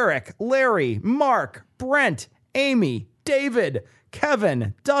 Brian, Eric, Larry, Mark, Brent, Amy, David,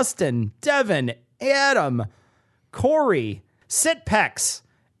 Kevin, Dustin, Devin, Adam, Corey, Sitpex,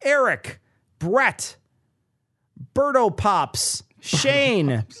 Eric, Brett, Berto Pops,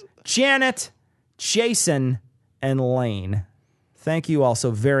 Shane, Janet, Jason, and Lane. Thank you all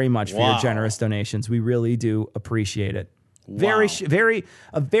so very much for your generous donations. We really do appreciate it.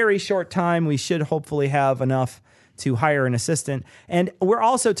 A very short time. We should hopefully have enough to hire an assistant. And we're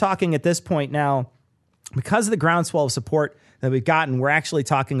also talking at this point now, because of the groundswell of support that we've gotten, we're actually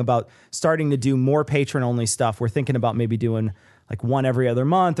talking about starting to do more patron-only stuff. We're thinking about maybe doing like one every other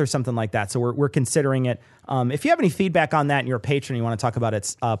month or something like that. So we're considering it. If you have any feedback on that and you're a patron, you want to talk about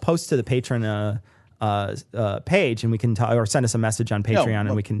it, post to the patron page, and we can talk, or send us a message on Patreon,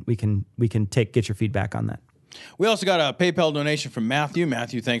 and we can get your feedback on that. We also got a PayPal donation from Matthew.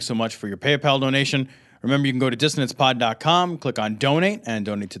 Matthew, thanks so much for your PayPal donation. Remember, you can go to dissonancepod.com, click on donate, and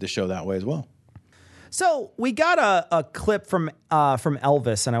donate to the show that way as well. So we got a clip from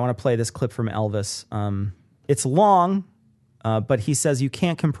Elvis, and I want to play this clip from Elvis. It's long, but he says you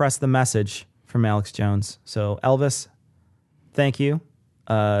can't compress the message from Alex Jones. So Elvis, thank you.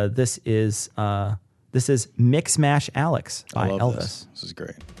 This is Mix Mash Alex by Elvis. This is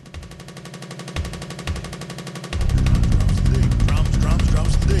great.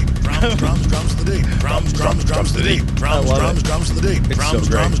 Drums to the deep. Drums to the deep. Drums to the deep. Drums to the deep. Drums to the deep.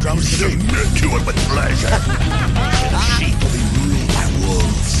 Submit to it with pleasure. Sheep will be ruled by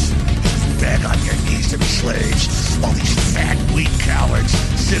wolves. Beg on your knees to be slaves. While these fat, weak cowards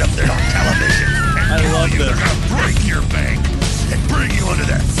sit up there on television and tell you they're gonna break your bank and bring you under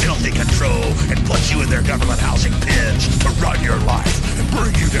their filthy control and put you in their government housing pens to run your life and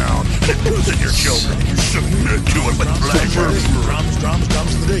bring you down and prison your children. And you submit to it with pleasure. Drums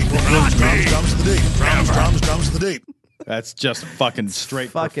to the deep. Drums to the deep. Drums to the deep. That's just fucking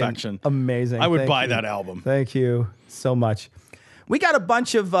straight perfection. Amazing. I would buy that album. Thank you so much. We got a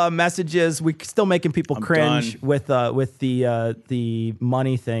bunch of messages. We're still making people cringe with the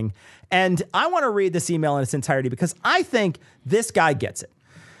money thing. And I want to read this email in its entirety because I think this guy gets it.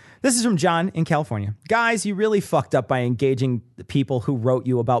 This is from John in California. Guys, you really fucked up by engaging the people who wrote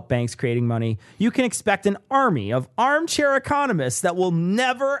you about banks creating money. You can expect an army of armchair economists that will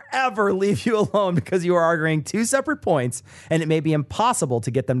never, ever leave you alone because you are arguing two separate points, and it may be impossible to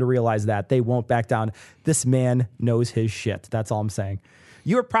get them to realize that. They won't back down. This man knows his shit. That's all I'm saying.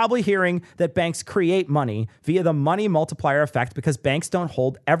 You are probably hearing that banks create money via the money multiplier effect because banks don't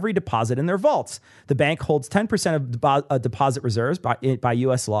hold every deposit in their vaults. The bank holds 10% of deposit reserves by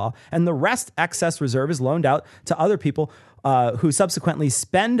U.S. law, and the rest excess reserve is loaned out to other people who subsequently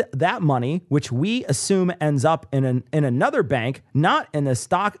spend that money, which we assume ends up in another bank, not in a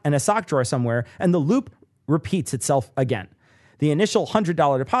stock drawer somewhere, and the loop repeats itself again. The initial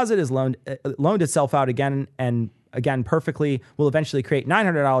 $100 deposit is loaned itself out again and again perfectly, will eventually create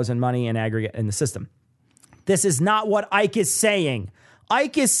 $900 in money in aggregate in the system. This is not what Ike is saying.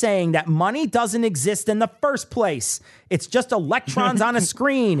 Ike is saying that money doesn't exist in the first place. It's just electrons on a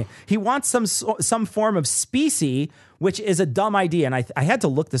screen. He wants some form of specie, which is a dumb idea. And I had to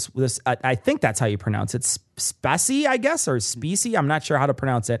look this. I think that's how you pronounce it. Specie, I guess, or specie. I'm not sure how to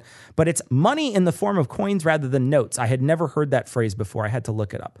pronounce it. But it's money in the form of coins rather than notes. I had never heard that phrase before. I had to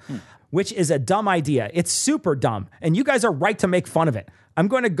look it up, which is a dumb idea. It's super dumb. And you guys are right to make fun of it. I'm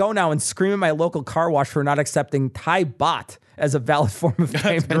going to go now and scream at my local car wash for not accepting Thai baht as a valid form of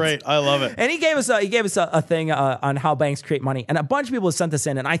payment. That's great. I love it. And he gave us a thing on how banks create money. And a bunch of people have sent this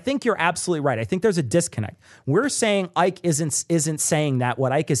in. And I think you're absolutely right. I think there's a disconnect. We're saying Ike isn't saying that.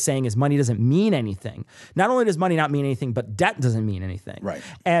 What Ike is saying is money doesn't mean anything. Not only does money not mean anything, but debt doesn't mean anything. Right.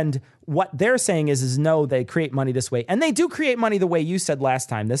 And what they're saying is no, they create money this way. And they do create money the way you said last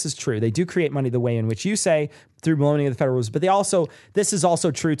time. This is true. They do create money the way in which you say through loaning of the Federal Reserve. But this is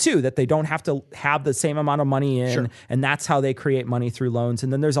also true too, that they don't have to have the same amount of money in. Sure. And that's how they create money through loans.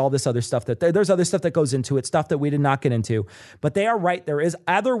 And then there's all this other stuff there's other stuff that goes into it, stuff that we did not get into. But they are right. There is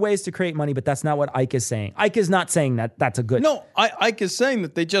other ways to create money, but that's not what Ike is saying. Ike is not saying that that's a good. No, Ike is saying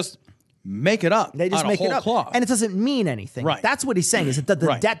that they just make it up. They just make it up. Cloth. And it doesn't mean anything. Right. That's what he's saying, is that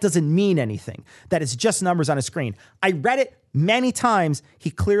the debt doesn't mean anything, that it's just numbers on a screen. I read it many times. He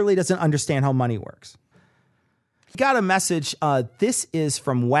clearly doesn't understand how money works. Got a message. This is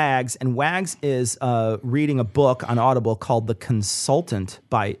from Wags, and Wags is reading a book on Audible called The Consultant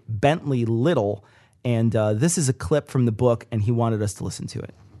by Bentley Little. And this is a clip from the book, and he wanted us to listen to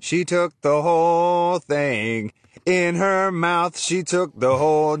it. She took the whole thing. In her mouth, she took the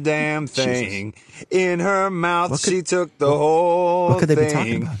whole damn thing. Jesus. In her mouth, she took the whole what could they be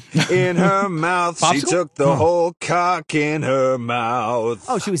thing. talking about? In her mouth, she took the whole cock in her mouth.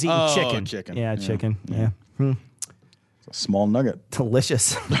 Oh, she was eating chicken. Yeah, chicken. Yeah. It's a small nugget.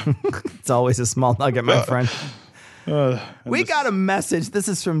 Delicious. It's always a small nugget, my friend. We got a message. This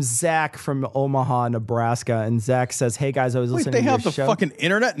is from Zach from Omaha, Nebraska. And Zach says, hey, guys, I was listening to your show. They have the fucking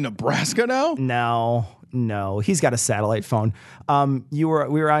internet in Nebraska now? No, he's got a satellite phone. You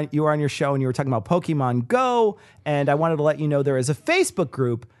were on your show and you were talking about Pokemon Go, and I wanted to let you know there is a Facebook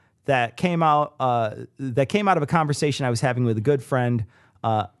group that came out of a conversation I was having with a good friend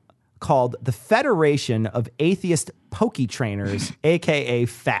called the Federation of Atheist Poke Trainers, aka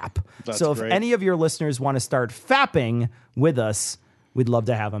FAP. So if any of your listeners want to start fapping with us, we'd love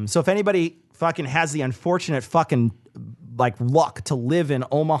to have them. So if anybody fucking has the unfortunate fucking luck to live in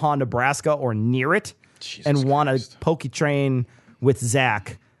Omaha, Nebraska or near it, and want to pokey train with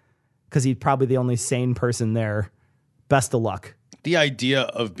Zach, because he's probably the only sane person there, best of luck. The idea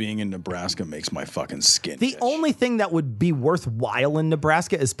of being in Nebraska makes my fucking skin The only thing that would be worthwhile in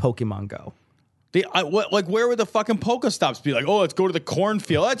Nebraska is Pokemon Go. Where would the fucking Pokestops be? Let's go to the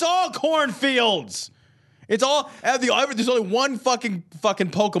cornfield. It's all cornfields. It's all there's only one fucking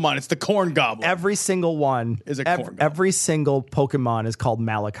Pokemon. It's the corn goblin. Every single one is a corn goblin. Every single Pokemon is called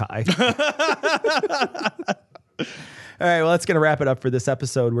Malachi. All right, well, that's going to wrap it up for this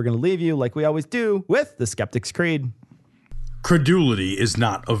episode. We're going to leave you, like we always do, with the Skeptic's Creed. Credulity is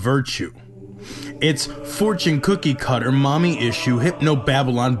not a virtue. It's fortune cookie cutter, mommy issue,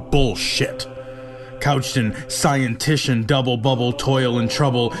 hypno-Babylon bullshit. Couched in scientician, double bubble, toil and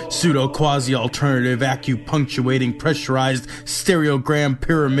trouble, pseudo quasi alternative, acupunctuating, pressurized, stereogram,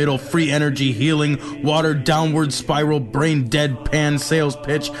 pyramidal, free energy healing, watered downward spiral, brain deadpan sales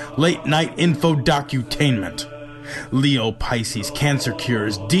pitch, late night info docutainment. Leo, Pisces, cancer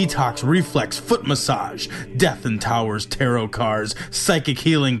cures, detox, reflex, foot massage, death and towers, tarot cards, psychic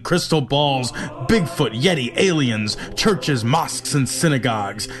healing, crystal balls, Bigfoot, Yeti, aliens, churches, mosques and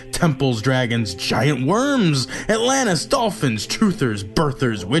synagogues, temples, dragons, giant worms, Atlantis, dolphins, truthers,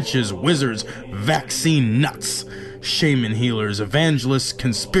 birthers, witches, wizards, vaccine nuts, shaman healers, evangelists,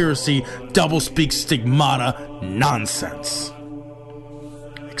 conspiracy, doublespeak, stigmata, nonsense.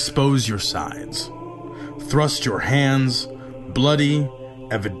 Expose your sides. Thrust your hands, bloody,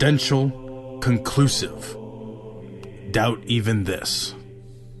 evidential, conclusive. Doubt even this.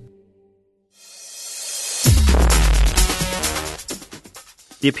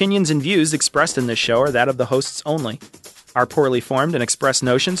 The opinions and views expressed in this show are that of the hosts only. Our poorly formed and expressed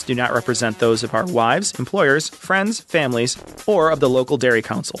notions do not represent those of our wives, employers, friends, families, or of the local dairy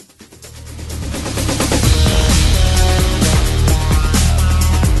council.